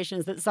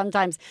expectations that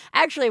sometimes,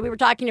 actually, we were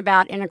talking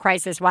about in a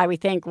crisis why we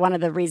think one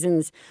of the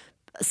reasons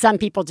some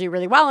people do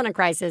really well in a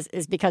crisis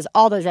is because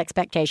all those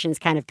expectations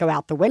kind of go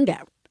out the window,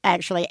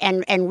 actually.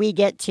 And we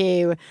get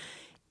to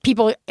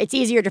people, it's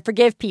easier to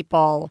forgive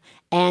people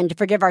and to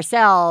forgive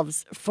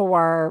ourselves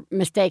for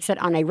mistakes that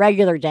on a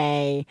regular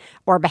day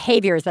or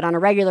behaviors that on a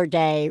regular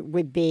day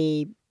would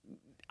be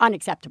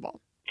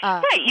unacceptable.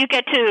 Right. You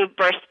get to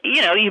burst,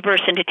 you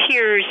burst into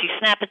tears, you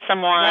snap at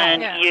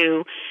someone,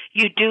 you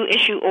do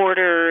issue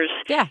orders.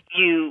 Yeah.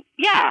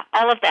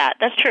 All of that.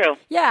 That's true.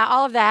 Yeah,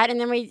 all of that. And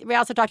then we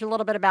also talked a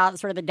little bit about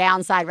sort of the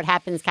downside, what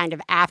happens kind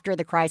of after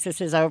the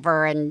crisis is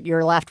over and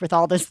you're left with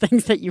all those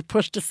things that you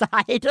pushed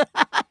aside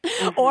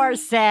or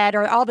said,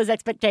 or all those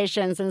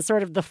expectations and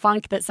sort of the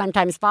funk that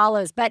sometimes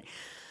follows. But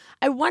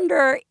I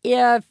wonder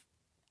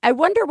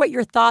what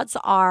your thoughts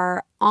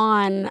are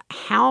on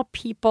how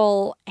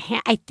people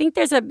I think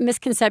there's a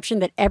misconception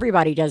that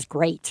everybody does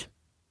great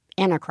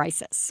in a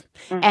crisis,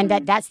 and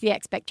that's the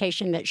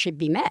expectation that should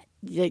be met,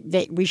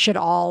 that we should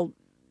all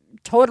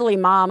totally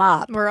mom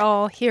up. We're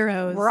all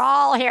heroes. We're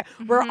all here.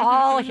 We're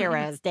all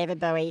heroes, David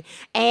Bowie.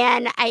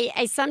 And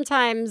I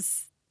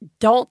sometimes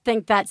don't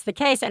think that's the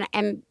case.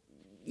 And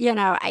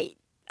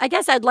I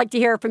guess I'd like to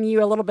hear from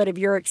you a little bit of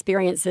your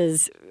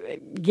experiences,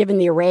 given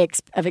the array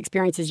of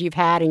experiences you've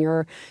had and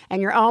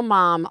your own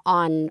mom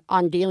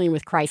on dealing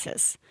with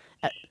crisis.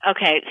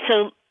 Okay,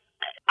 so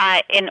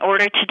in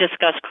order to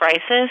discuss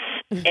crisis,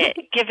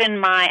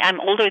 given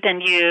I'm older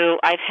than you,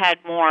 I've had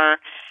more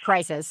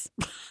crisis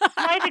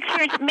life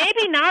experience.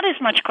 Maybe not as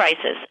much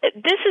crisis.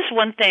 This is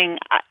one thing.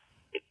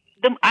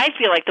 I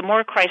feel like the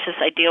more crisis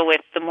I deal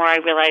with, the more I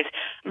realize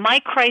my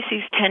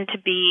crises tend to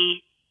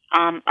be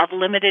of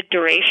limited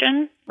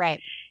duration.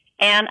 Right.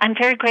 And I'm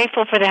very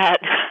grateful for that.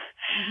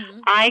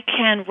 I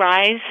can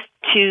rise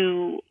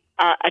to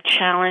a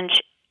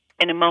challenge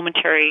in a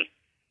momentary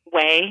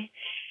way.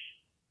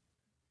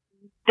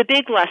 The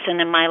big lesson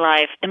in my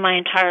life, in my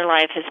entire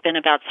life, has been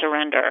about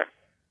surrender.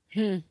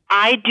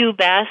 I do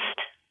best,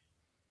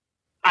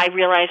 I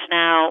realize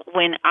now,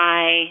 when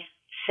I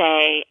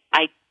say,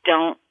 I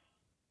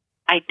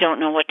don't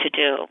know what to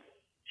do.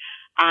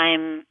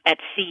 I'm at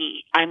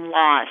sea. I'm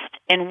lost.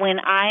 And when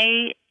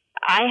I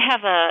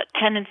have a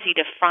tendency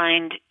to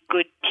find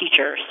good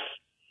teachers,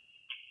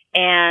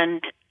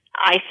 and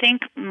I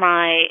think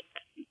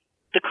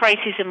the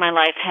crises in my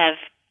life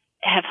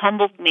have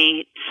humbled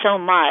me so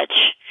much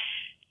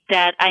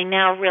that I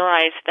now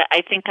realize that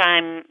I think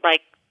I'm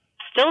like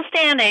still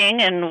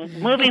standing and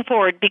moving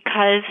forward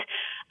because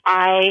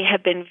I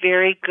have been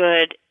very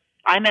good.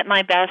 I'm at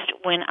my best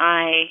when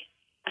I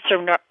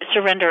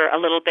surrender a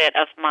little bit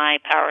of my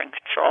power and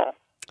control.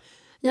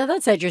 No,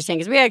 that's interesting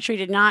because we actually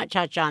did not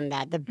touch on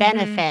that. The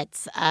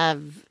benefits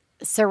of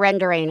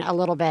surrendering a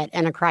little bit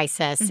in a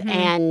crisis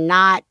and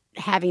not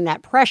having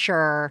that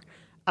pressure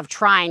of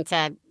trying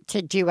to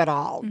do it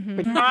all.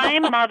 My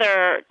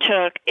mother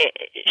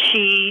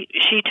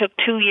she took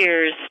 2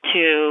 years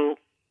to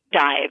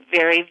die,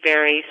 very,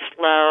 very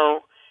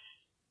slow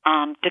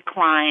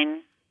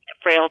decline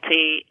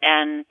frailty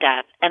and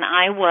death. And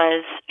I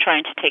was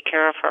trying to take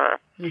care of her.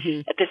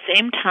 Mm-hmm. At the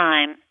same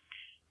time,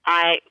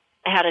 I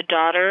had a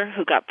daughter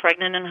who got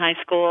pregnant in high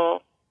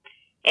school,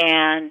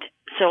 and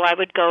so I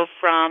would go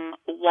from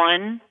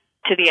one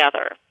to the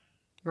other.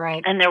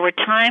 Right. And there were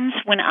times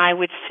when I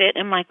would sit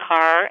in my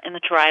car in the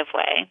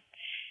driveway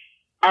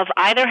of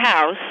either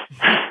house,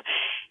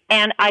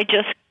 and I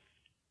just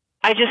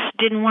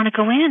didn't want to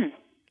go in.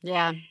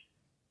 Yeah.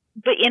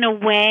 But in a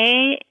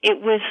way,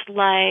 it was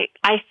like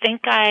I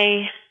think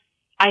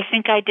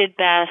I did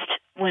best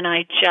when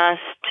I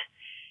just,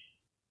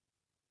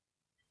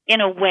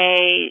 in a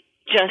way,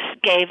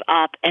 just gave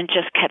up and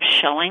just kept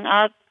showing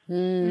up.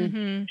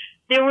 Mm-hmm.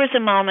 There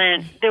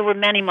were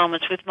many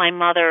moments with my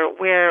mother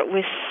where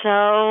it's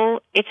so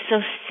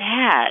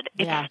sad.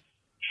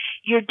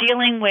 You're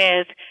dealing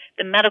with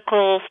the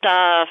medical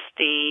stuff.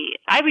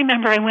 I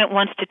remember I went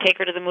once to take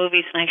her to the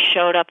movies, and I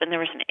showed up, and there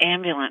was an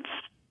ambulance,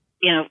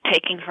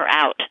 taking her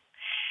out.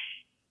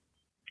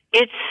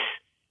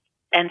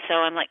 And so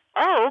I'm like,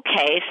 oh,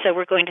 okay, so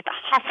we're going to the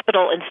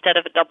hospital instead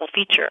of a double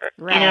feature,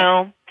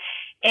 right.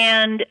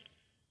 And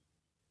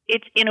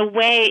it's, in a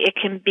way, it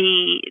can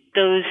be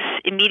those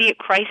immediate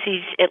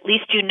crises. At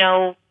least you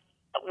know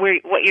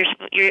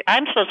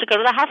I'm supposed to go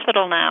to the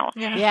hospital now.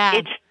 Yeah.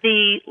 It's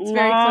the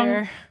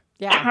long-term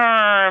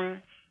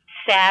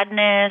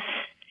sadness,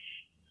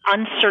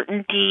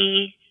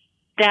 uncertainty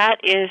that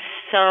is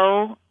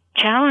so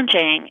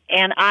challenging.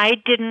 And I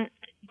didn't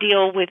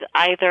deal with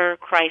either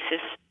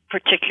crisis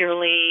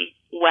particularly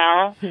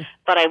well,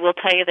 but I will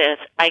tell you this,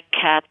 I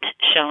kept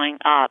showing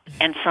up.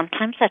 And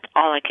sometimes that's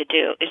all I could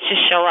do, is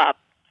just show up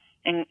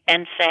and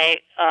say,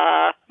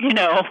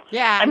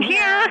 I'm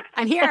here.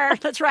 I'm here.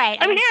 That's right.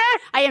 I'm here.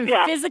 I am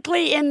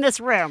physically in this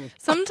room.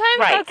 Sometimes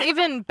that's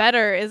even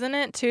better, isn't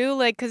it, too?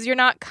 Like, because you're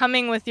not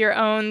coming with your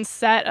own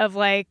set of,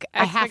 like,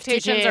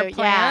 expectations or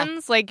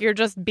plans. Yeah. Like, you're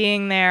just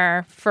being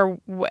there for,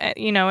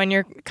 and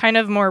you're kind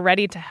of more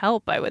ready to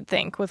help, I would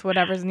think, with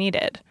whatever's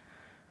needed.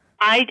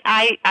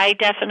 I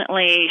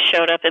definitely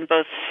showed up in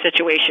both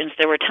situations.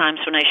 There were times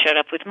when I showed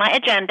up with my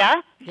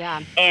agenda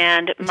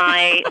and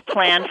my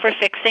plan for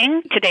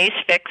fixing. Today's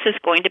fix is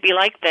going to be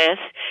like this.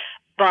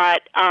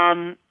 But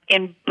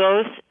in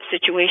both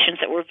situations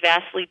that were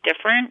vastly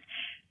different,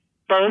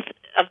 both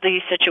of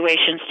these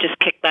situations just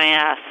kicked my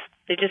ass.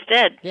 They just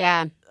did.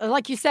 Yeah.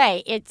 Like you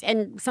say,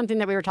 and something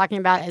that we were talking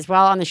about as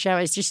well on the show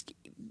is just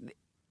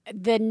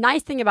the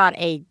nice thing about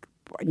a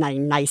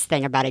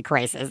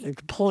crisis is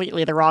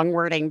completely the wrong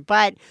wording,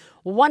 but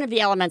one of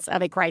the elements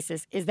of a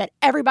crisis is that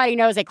everybody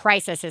knows a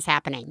crisis is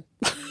happening.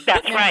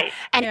 That's right.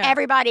 And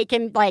everybody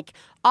can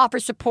offer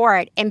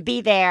support and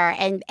be there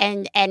and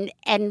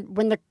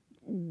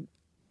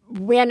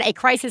when a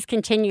crisis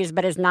continues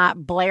but is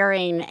not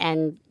blaring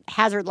and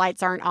hazard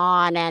lights aren't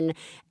on and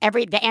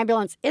the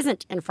ambulance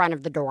isn't in front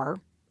of the door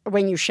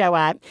when you show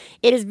up,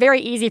 it is very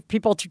easy for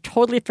people to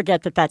totally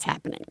forget that that's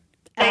happening.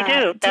 They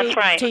do. That's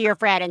right. To your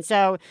friend. And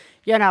so,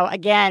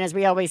 again, as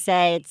we always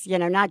say, it's,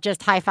 not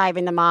just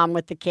high-fiving the mom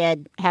with the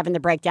kid having the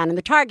breakdown in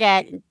the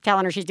Target,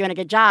 telling her she's doing a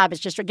good job. It's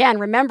just, again,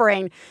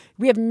 remembering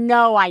we have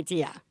no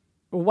idea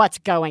what's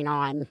going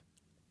on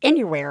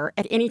anywhere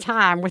at any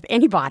time with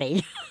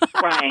anybody.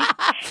 Right.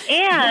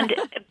 And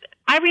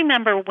I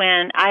remember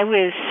when I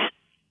was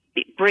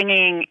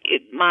bringing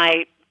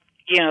my,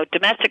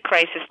 domestic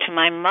crisis to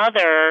my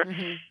mother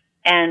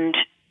and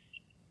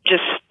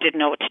just didn't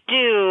know what to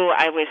do.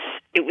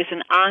 It was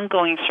an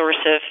ongoing source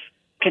of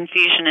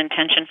confusion and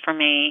tension for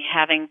me,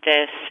 having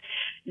this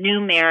new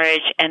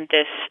marriage and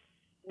this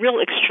real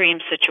extreme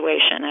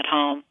situation at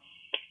home.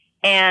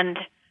 And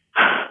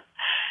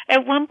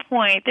at one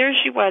point, there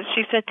she was,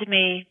 she said to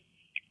me,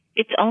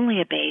 "It's only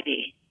a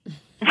baby."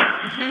 And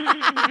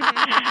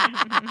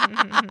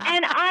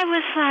I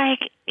was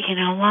like, you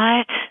know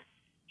what?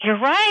 You're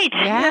right.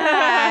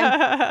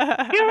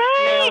 Yeah. You're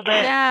right. Nailed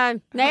it. Yeah.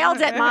 Nailed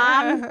it,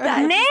 Mom.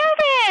 Nailed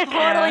it.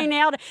 Totally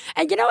nailed it.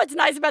 And you know what's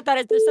nice about that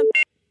is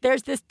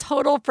there's this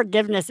total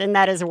forgiveness in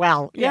that as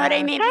well. You know what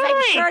I mean? Totally.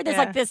 I'm sure there's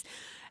like this,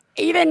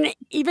 even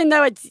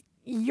though it's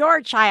your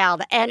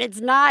child and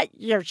it's not,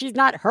 she's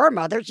not her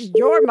mother, she's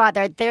your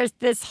mother. There's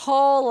this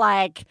whole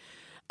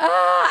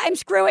I'm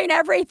screwing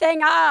everything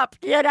up,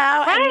 Right.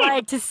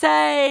 And to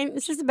say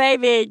it's just a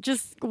baby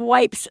just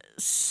wipes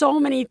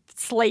so many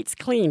slates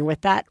clean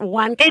with that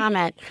one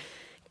comment.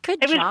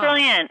 Good job. It was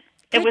brilliant.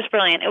 It was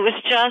brilliant. It was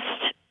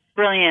just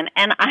brilliant.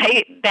 And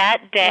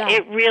that day,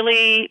 it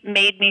really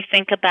made me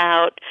think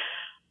about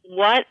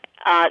what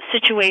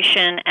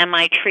situation am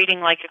I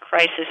treating like a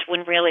crisis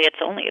when really it's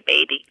only a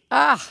baby.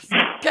 Oh,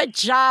 good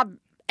job.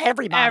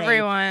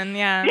 Everyone,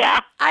 yeah. Yeah.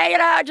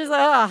 Just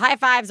high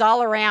fives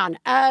all around.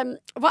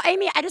 Well,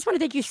 Amy, I just want to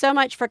thank you so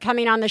much for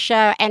coming on the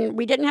show. And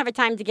we didn't have a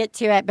time to get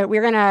to it, but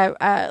we're going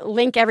to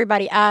link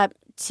everybody up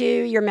to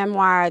your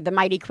memoir, The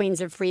Mighty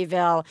Queens of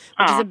Freeville,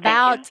 which is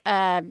about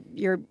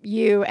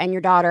you and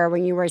your daughter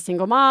when you were a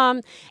single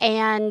mom.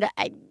 And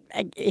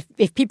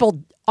if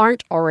people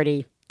aren't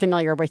already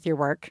familiar with your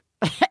work,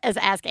 as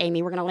Ask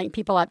Amy, we're going to link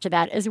people up to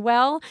that as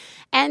well.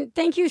 And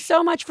thank you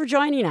so much for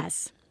joining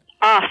us.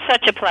 Oh,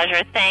 such a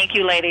pleasure. Thank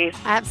you, ladies.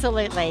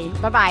 Absolutely.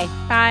 Bye-bye.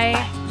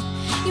 Bye.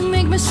 You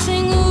make me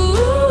sing, ooh,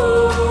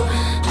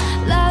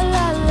 la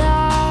la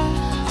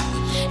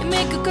la. You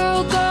make a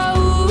girl go,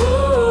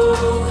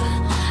 ooh,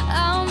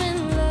 I'm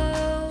in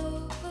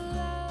love.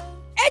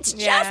 It's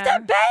just a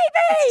baby.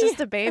 It's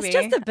just a baby. It's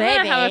just a baby.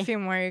 I'm gonna have a few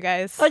more, you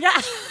guys. Oh,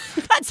 yeah.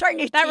 That's our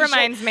new That t-shirt.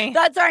 reminds me.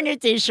 That's our new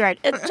t-shirt.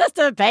 It's just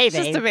a baby.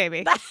 It's just a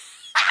baby.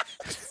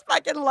 Just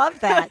fucking love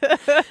that.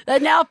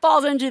 That now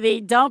falls into the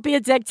don't be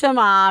a dick to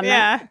mom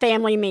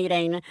family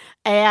meeting,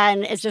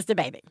 and it's just a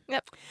baby.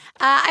 Yep.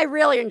 I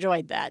really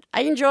enjoyed that.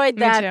 I enjoyed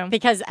that too.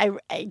 because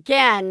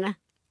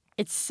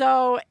it's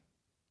so.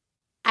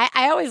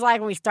 I always like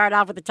when we start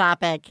off with a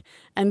topic,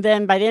 and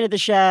then by the end of the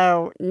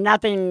show,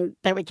 nothing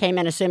that we came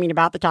in assuming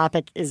about the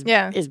topic is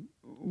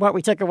what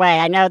we took away.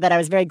 I know that I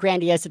was very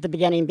grandiose at the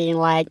beginning, being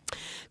like,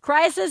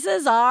 crises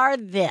are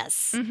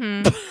this.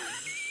 Mm-hmm.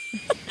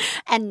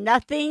 And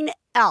nothing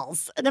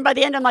else. And then by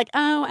the end, I'm like,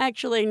 oh,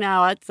 actually,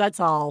 no, that's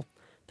all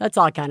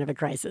kind of a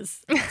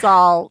crisis. It's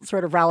all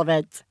sort of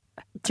relevant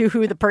to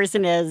who the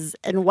person is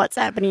and what's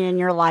happening in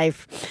your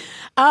life.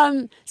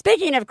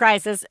 Speaking of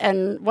crisis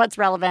and what's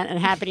relevant and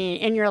happening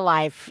in your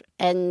life,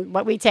 and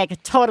what we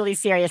take totally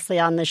seriously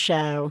on this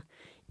show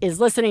is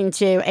listening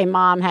to a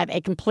mom have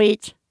a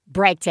complete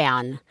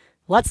breakdown.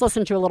 Let's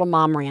listen to a little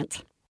mom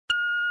rant.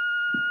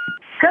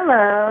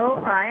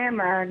 Hello, I am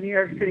a New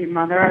York City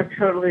mother, a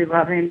totally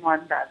loving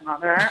one-bed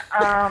mother.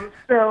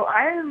 So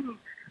I am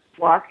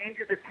walking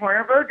to the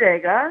corner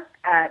bodega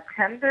at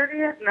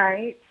 10:30 at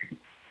night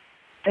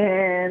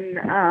in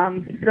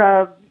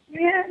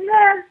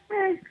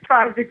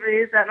 5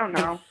 degrees, I don't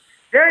know,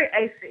 very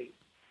icy,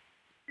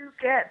 to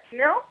get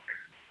milk,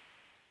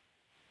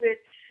 which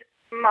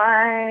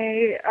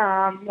my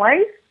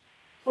wife,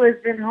 who has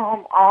been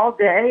home all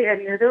day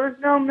and knew there was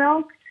no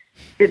milk,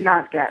 did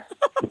not get.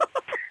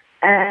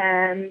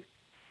 And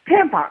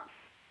tampons.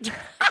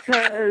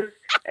 Because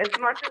as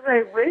much as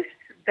I wished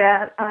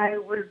that I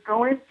was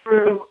going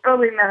through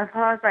early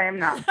menopause, I am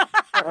not.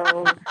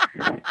 So,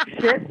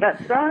 shit, that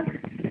sucks.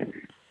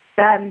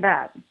 Bad and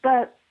bad.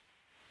 But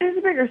there's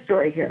a bigger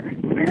story here.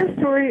 The bigger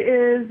story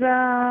is,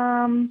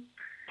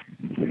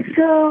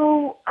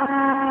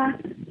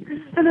 this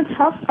has been a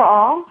tough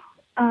fall.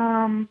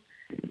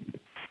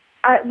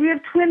 We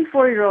have twin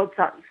 4-year-old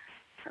sons.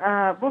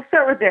 We'll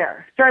start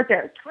there.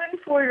 Twin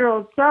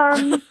 4-year-old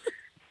sons,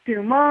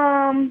 2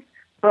 moms,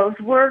 both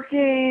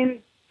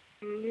working,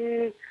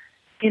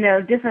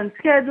 different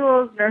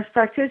schedules, nurse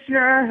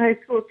practitioner, high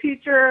school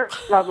teacher,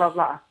 blah, blah,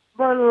 blah.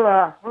 Blah, blah,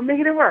 blah. We're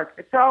making it work.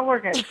 It's all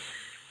working.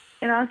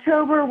 In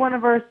October, one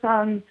of our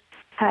sons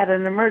had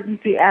an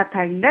emergency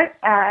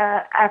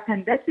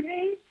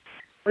appendectomy,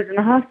 was in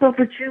the hospital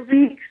for 2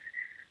 weeks.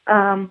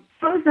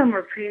 Both of them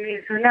were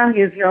preemies, so now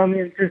he has no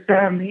immune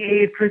system.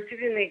 He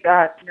precedingly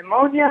got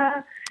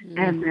pneumonia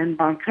and then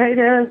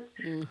bronchitis.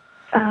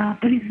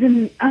 But he's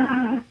been,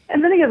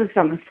 and then he got the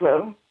summer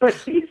flu. But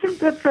he's been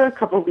good for a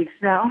couple of weeks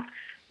now,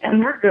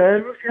 and we're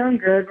good. We're feeling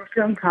good. We're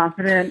feeling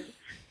confident.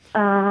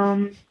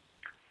 Then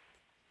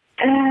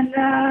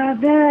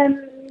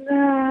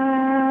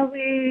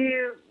we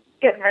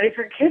getting ready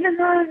for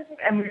kindergarten,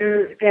 and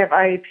they have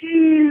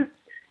IEPs,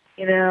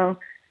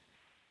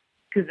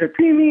 because they're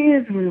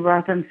preemies, and we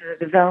brought them to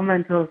the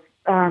developmental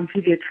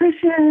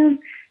pediatrician,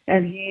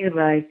 and he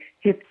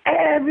hits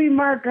every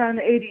mark on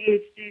the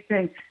ADHD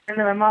thing. And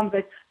then my mom's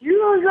like, "You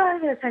don't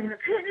got a second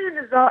opinion.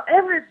 Is all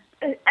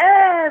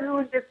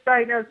everyone gets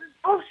diagnosed. This is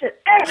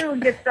bullshit. Everyone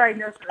gets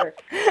diagnosed with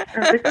it."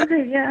 And I was like,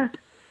 "Okay, yeah,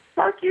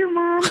 fuck you,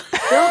 Mom.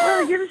 Don't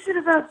really give a shit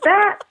about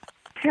that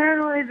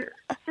paranoid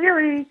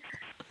theory.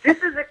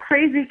 This is a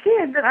crazy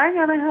kid that I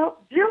gotta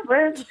help deal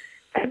with."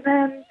 And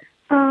then,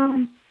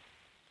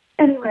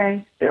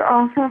 anyway, they're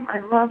awesome. I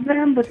love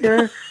them, but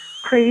they're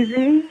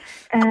crazy,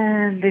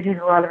 and they take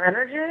a lot of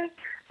energy.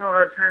 A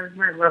lot of times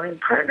my loving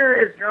partner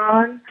is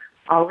gone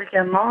all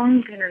weekend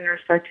long being a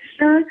nurse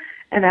practitioner,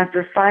 and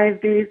after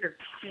 5 days of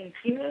teaching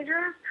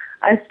teenagers,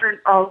 I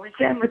spent all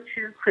weekend with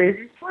 2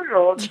 crazy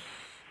 4-year-olds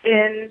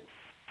in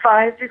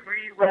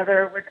 5-degree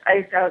weather with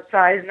ice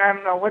outside, and I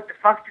don't know what the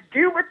fuck to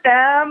do with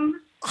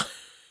them.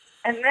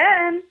 And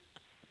then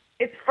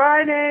it's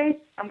Friday,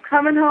 I'm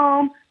coming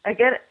home, I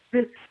get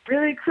this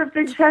really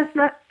cryptic text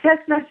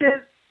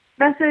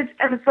message,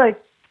 and it's like,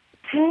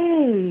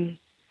 "Hey,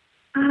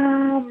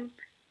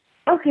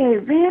 okay,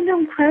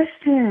 random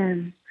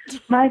question.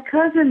 My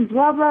cousin,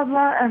 blah, blah,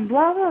 blah, and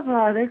blah, blah,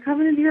 blah, they're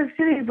coming to New York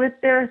City with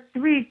their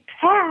 3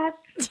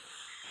 cats,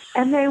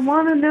 and they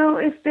want to know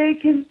if they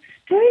can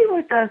stay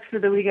with us for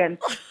the weekend."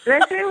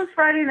 Did I say it was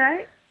Friday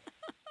night?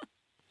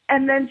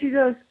 And then she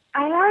goes,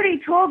 "I already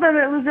told them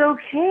it was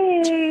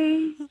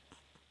okay."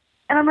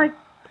 And I'm like,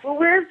 "Well,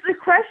 where's the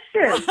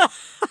question?"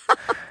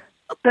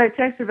 So I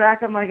text her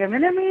back. I'm like, "I'm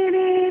in a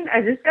meeting.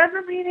 I just got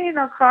the meeting.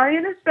 I'll call you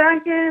in a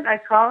second." I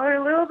call her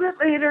a little bit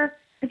later,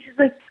 and she's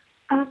like,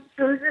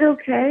 "So is it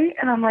okay?"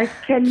 And I'm like,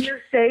 "Can you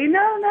say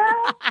no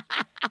now?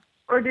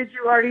 Or did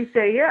you already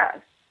say yes?"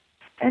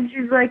 And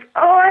she's like,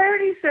 "Oh, I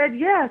already said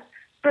yes.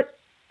 But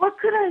What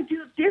could I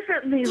do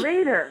differently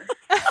later?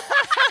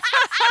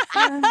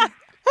 I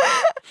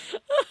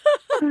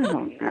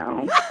don't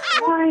know.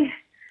 Why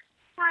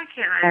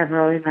can't I have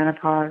early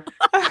menopause?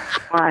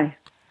 Why?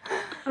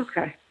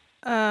 Okay.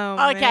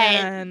 Oh, okay.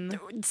 man.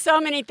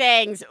 So many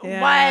things.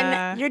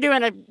 Yeah. 1, you're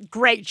doing a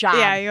great job.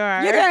 Yeah, you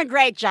are. You're doing a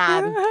great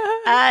job.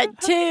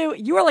 2,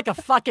 you are like a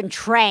fucking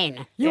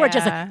train. You are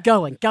just like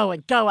going. I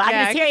can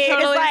I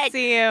totally just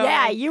see you.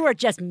 Yeah, you are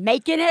just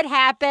making it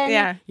happen.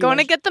 Yeah. You Going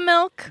are to get the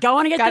milk.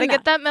 Going to get Gotta the milk.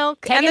 get that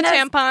milk. Taking And the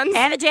those- tampons.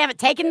 And the tampons.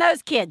 Taking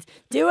those kids.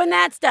 Doing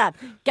that stuff.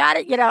 Got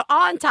it,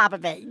 on top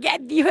of it. Yeah,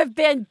 you have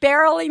been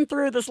barreling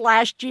through this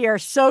last year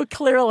so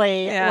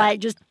clearly,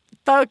 like just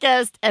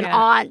focused and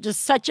on.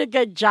 Just such a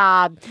good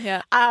job.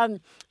 Yeah.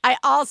 I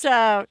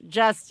also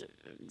just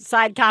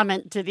side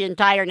comment to the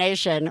entire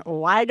nation.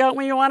 Why don't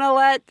we want to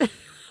let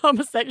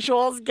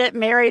homosexuals get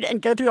married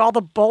and go through all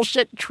the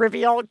bullshit,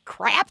 trivial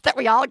crap that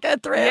we all go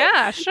through?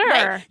 Yeah, sure.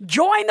 Like,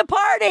 join the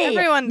party.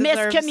 Everyone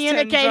deserves to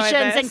enjoy miscommunications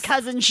this. and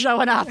cousins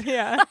showing up.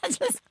 Yeah.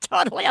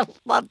 I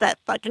love that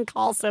fucking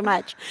call so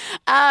much.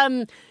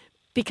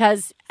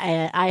 Because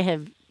I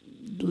have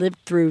lived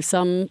through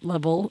some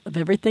level of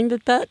everything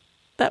that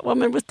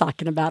woman was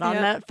talking about on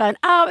that phone.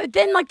 Oh,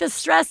 then like the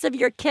stress of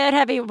your kid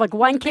having like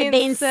one kid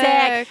being sick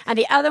and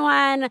the other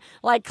one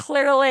like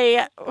clearly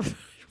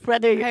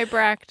whether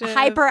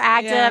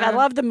hyperactive. Yeah. I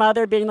love the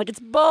mother being like, it's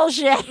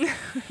bullshit.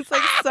 It's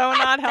like so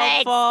not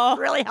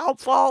helpful. Really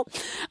helpful.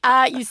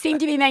 You seem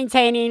to be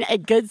maintaining a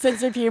good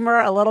sense of humor,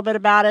 a little bit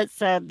about it,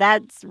 so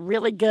that's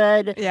really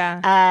good.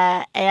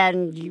 Yeah.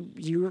 And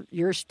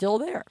you're still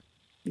there.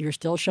 You're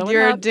still showing up.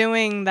 You're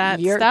doing that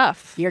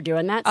stuff. You're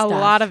doing that a stuff.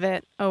 lot of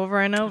it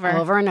over and over.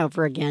 Over and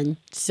over again.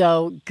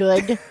 So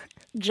good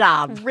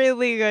job.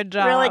 Really good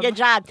job. Really good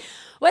job.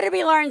 What did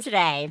we learn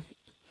today?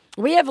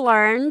 We have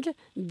learned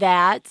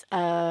that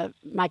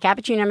my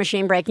cappuccino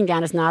machine breaking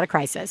down is not a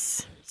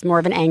crisis. It's more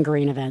of an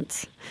angering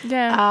event.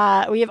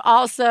 Yeah. We have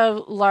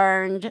also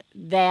learned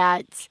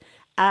that,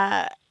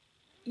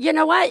 you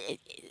know what?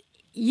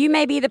 You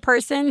may be the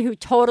person who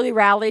totally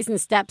rallies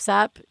and steps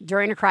up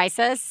during a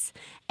crisis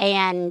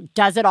and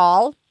does it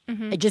all.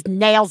 Mm-hmm. It just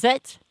nails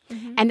it.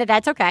 Mm-hmm. And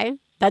that's okay.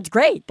 That's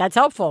great. That's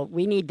helpful.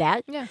 We need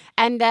that. Yeah.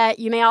 And that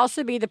you may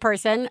also be the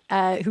person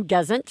who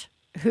doesn't.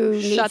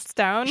 Who shuts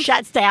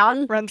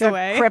down, runs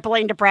away,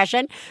 crippling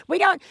depression.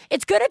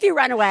 It's good if you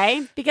run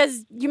away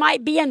because you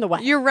might be in the way.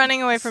 You're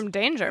running away from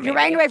danger. You're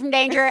running away from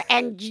danger,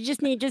 and you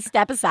just need to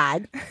step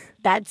aside.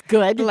 That's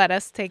good. Let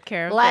us take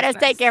care of us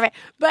take care of it.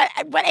 But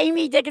what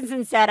Amy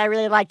Dickinson said, I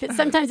really liked it.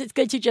 Sometimes it's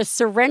good to just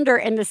surrender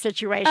in the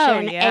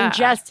situation and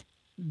just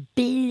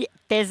be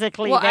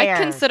physically there. I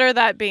consider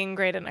that being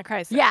great in a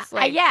crisis. Yeah,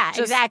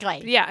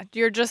 exactly. Yeah,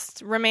 you're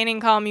just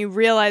remaining calm. You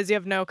realize you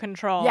have no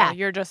control. Yeah.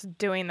 You're just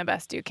doing the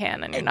best you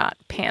can, and you're not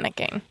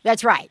panicking.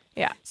 That's right.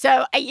 Yeah.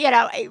 So,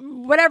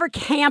 whatever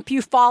camp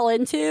you fall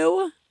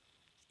into,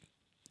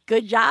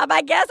 good job,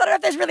 I guess. I don't know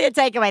if there's really a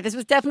takeaway. This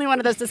was definitely one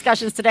of those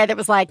discussions today that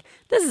was like,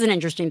 this is an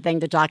interesting thing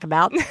to talk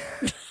about.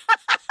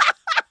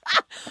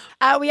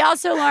 We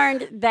also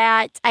learned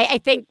that, I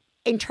think,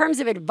 in terms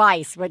of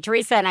advice, what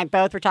Teresa and I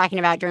both were talking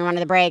about during one of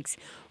the breaks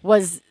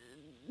was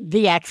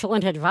the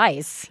excellent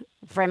advice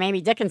from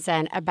Amy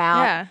Dickinson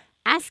about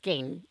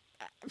asking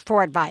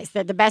for advice.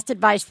 That the best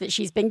advice that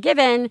she's been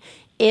given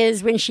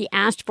is when she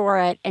asked for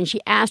it, and she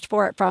asked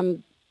for it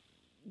from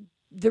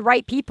the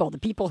right people, the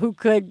people who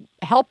could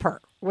help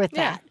her with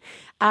that.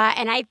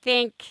 And I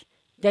think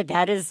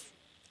that is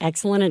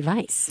excellent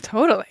advice.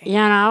 Totally.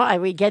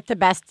 We get the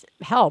best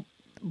help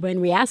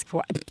when we ask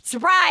for it.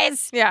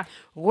 Surprise! Yeah.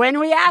 When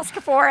we ask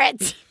for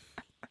it.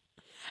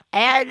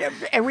 and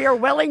we are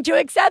willing to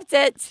accept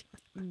it.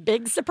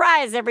 Big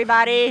surprise,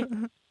 everybody.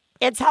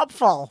 It's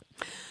helpful.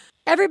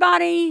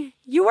 Everybody,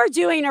 you are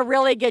doing a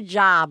really good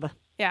job.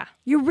 Yeah.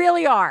 You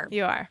really are.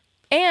 You are.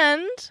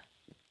 And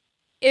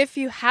if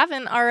you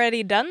haven't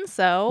already done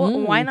so,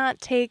 why not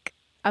take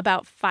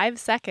about 5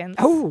 seconds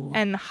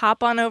and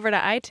hop on over to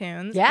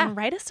iTunes and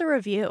write us a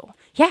review.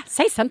 Yeah,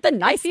 say something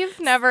nice. If you've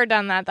never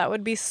done that, that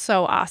would be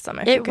so awesome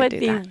if you could do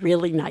that. It would be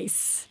really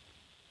nice.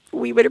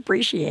 We would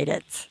appreciate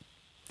it.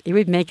 It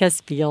would make us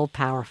feel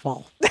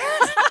powerful.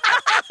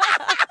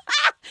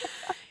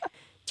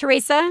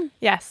 Teresa?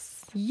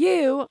 Yes.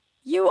 You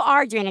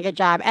are doing a good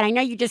job. And I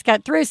know you just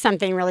got through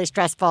something really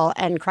stressful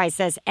and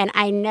crisis. And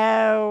I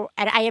know,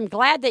 and I am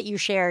glad that you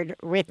shared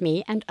with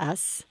me and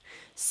us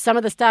some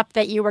of the stuff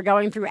that you were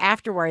going through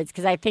afterwards,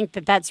 because I think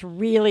that that's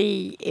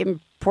really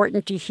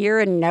important to hear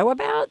and know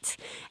about.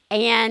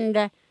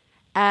 And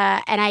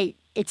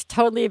it's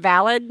totally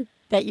valid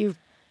that you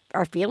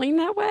are feeling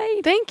that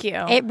way. Thank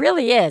you. It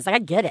really is. I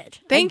get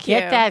it. Thank you. I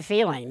get that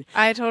feeling.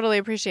 I totally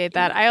appreciate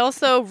that. I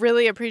also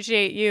really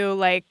appreciate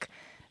you,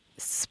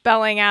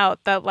 spelling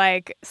out that,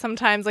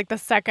 sometimes, the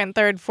second,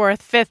 third,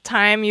 fourth, fifth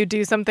time you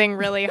do something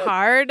really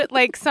hard,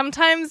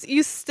 sometimes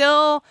you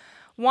still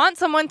want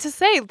someone to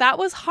say, that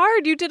was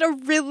hard. You did a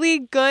really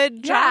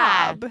good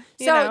job.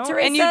 Yeah.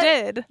 Teresa, and you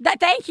did.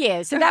 Thank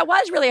you. So that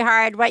was really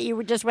hard, what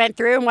you just went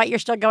through and what you're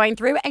still going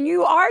through. And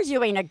you are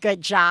doing a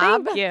good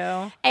job. Thank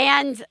you.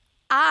 And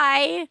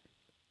I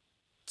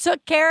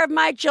took care of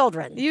my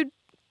children. You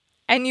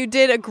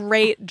did a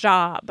great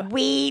job.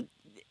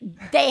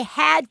 They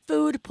had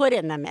food put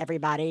in them,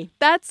 everybody.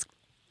 That's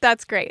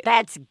great.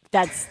 That's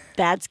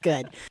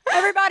good.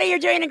 Everybody, you're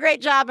doing a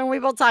great job, and we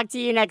will talk to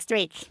you next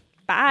week.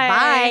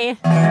 Bye.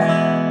 Bye.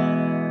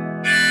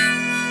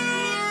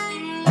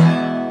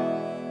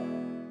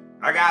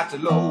 I got to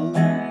low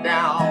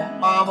down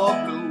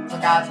mama blues. I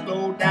got to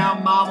low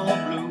down mama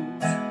blues.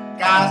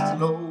 Got to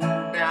low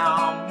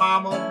down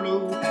mama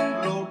blues.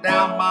 Low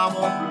down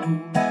mama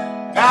blues.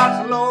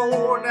 Got to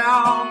low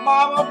down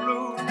mama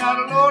blues. Got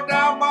to low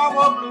down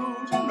mama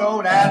blues. You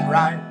know that's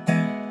right.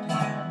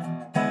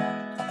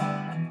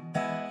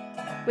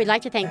 We'd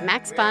like to thank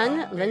Max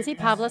Fun, Lindsay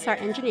Pavlis, our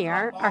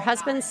engineer, our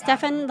husbands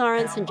Stefan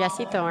Lawrence and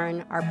Jesse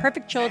Thorne, our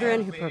perfect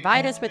children who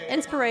provide us with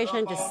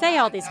inspiration to say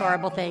all these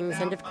horrible things,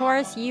 and of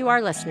course, you,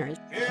 our listeners.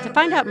 To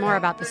find out more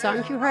about the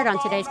songs you heard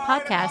on today's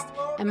podcast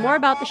and more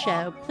about the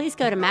show, please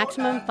go to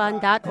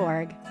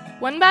MaximumFun.org.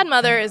 One Bad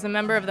Mother is a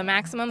member of the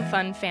Maximum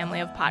Fun family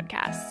of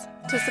podcasts.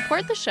 To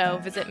support the show,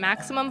 visit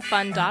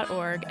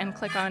MaximumFun.org and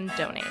click on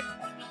Donate.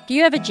 Do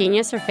you have a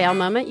genius or fail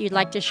moment you'd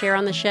like to share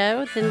on the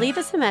show? Then leave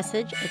us a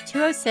message at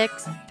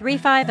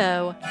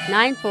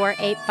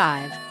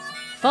 206-350-9485.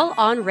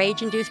 Full-on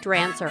rage-induced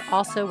rants are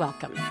also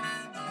welcome.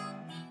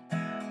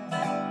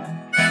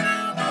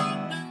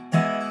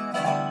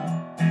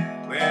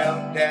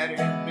 Well, Daddy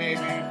and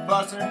baby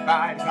fussing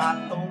fight,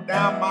 got low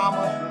down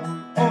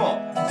mama blues. Oh,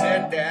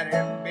 said Daddy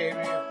and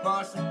baby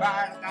fussing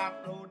fight, got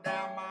low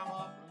down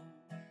mama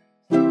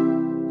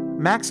blues.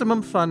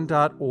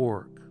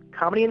 MaximumFun.org.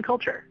 Comedy and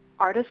culture.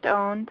 Artist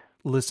owned.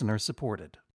 Listener supported.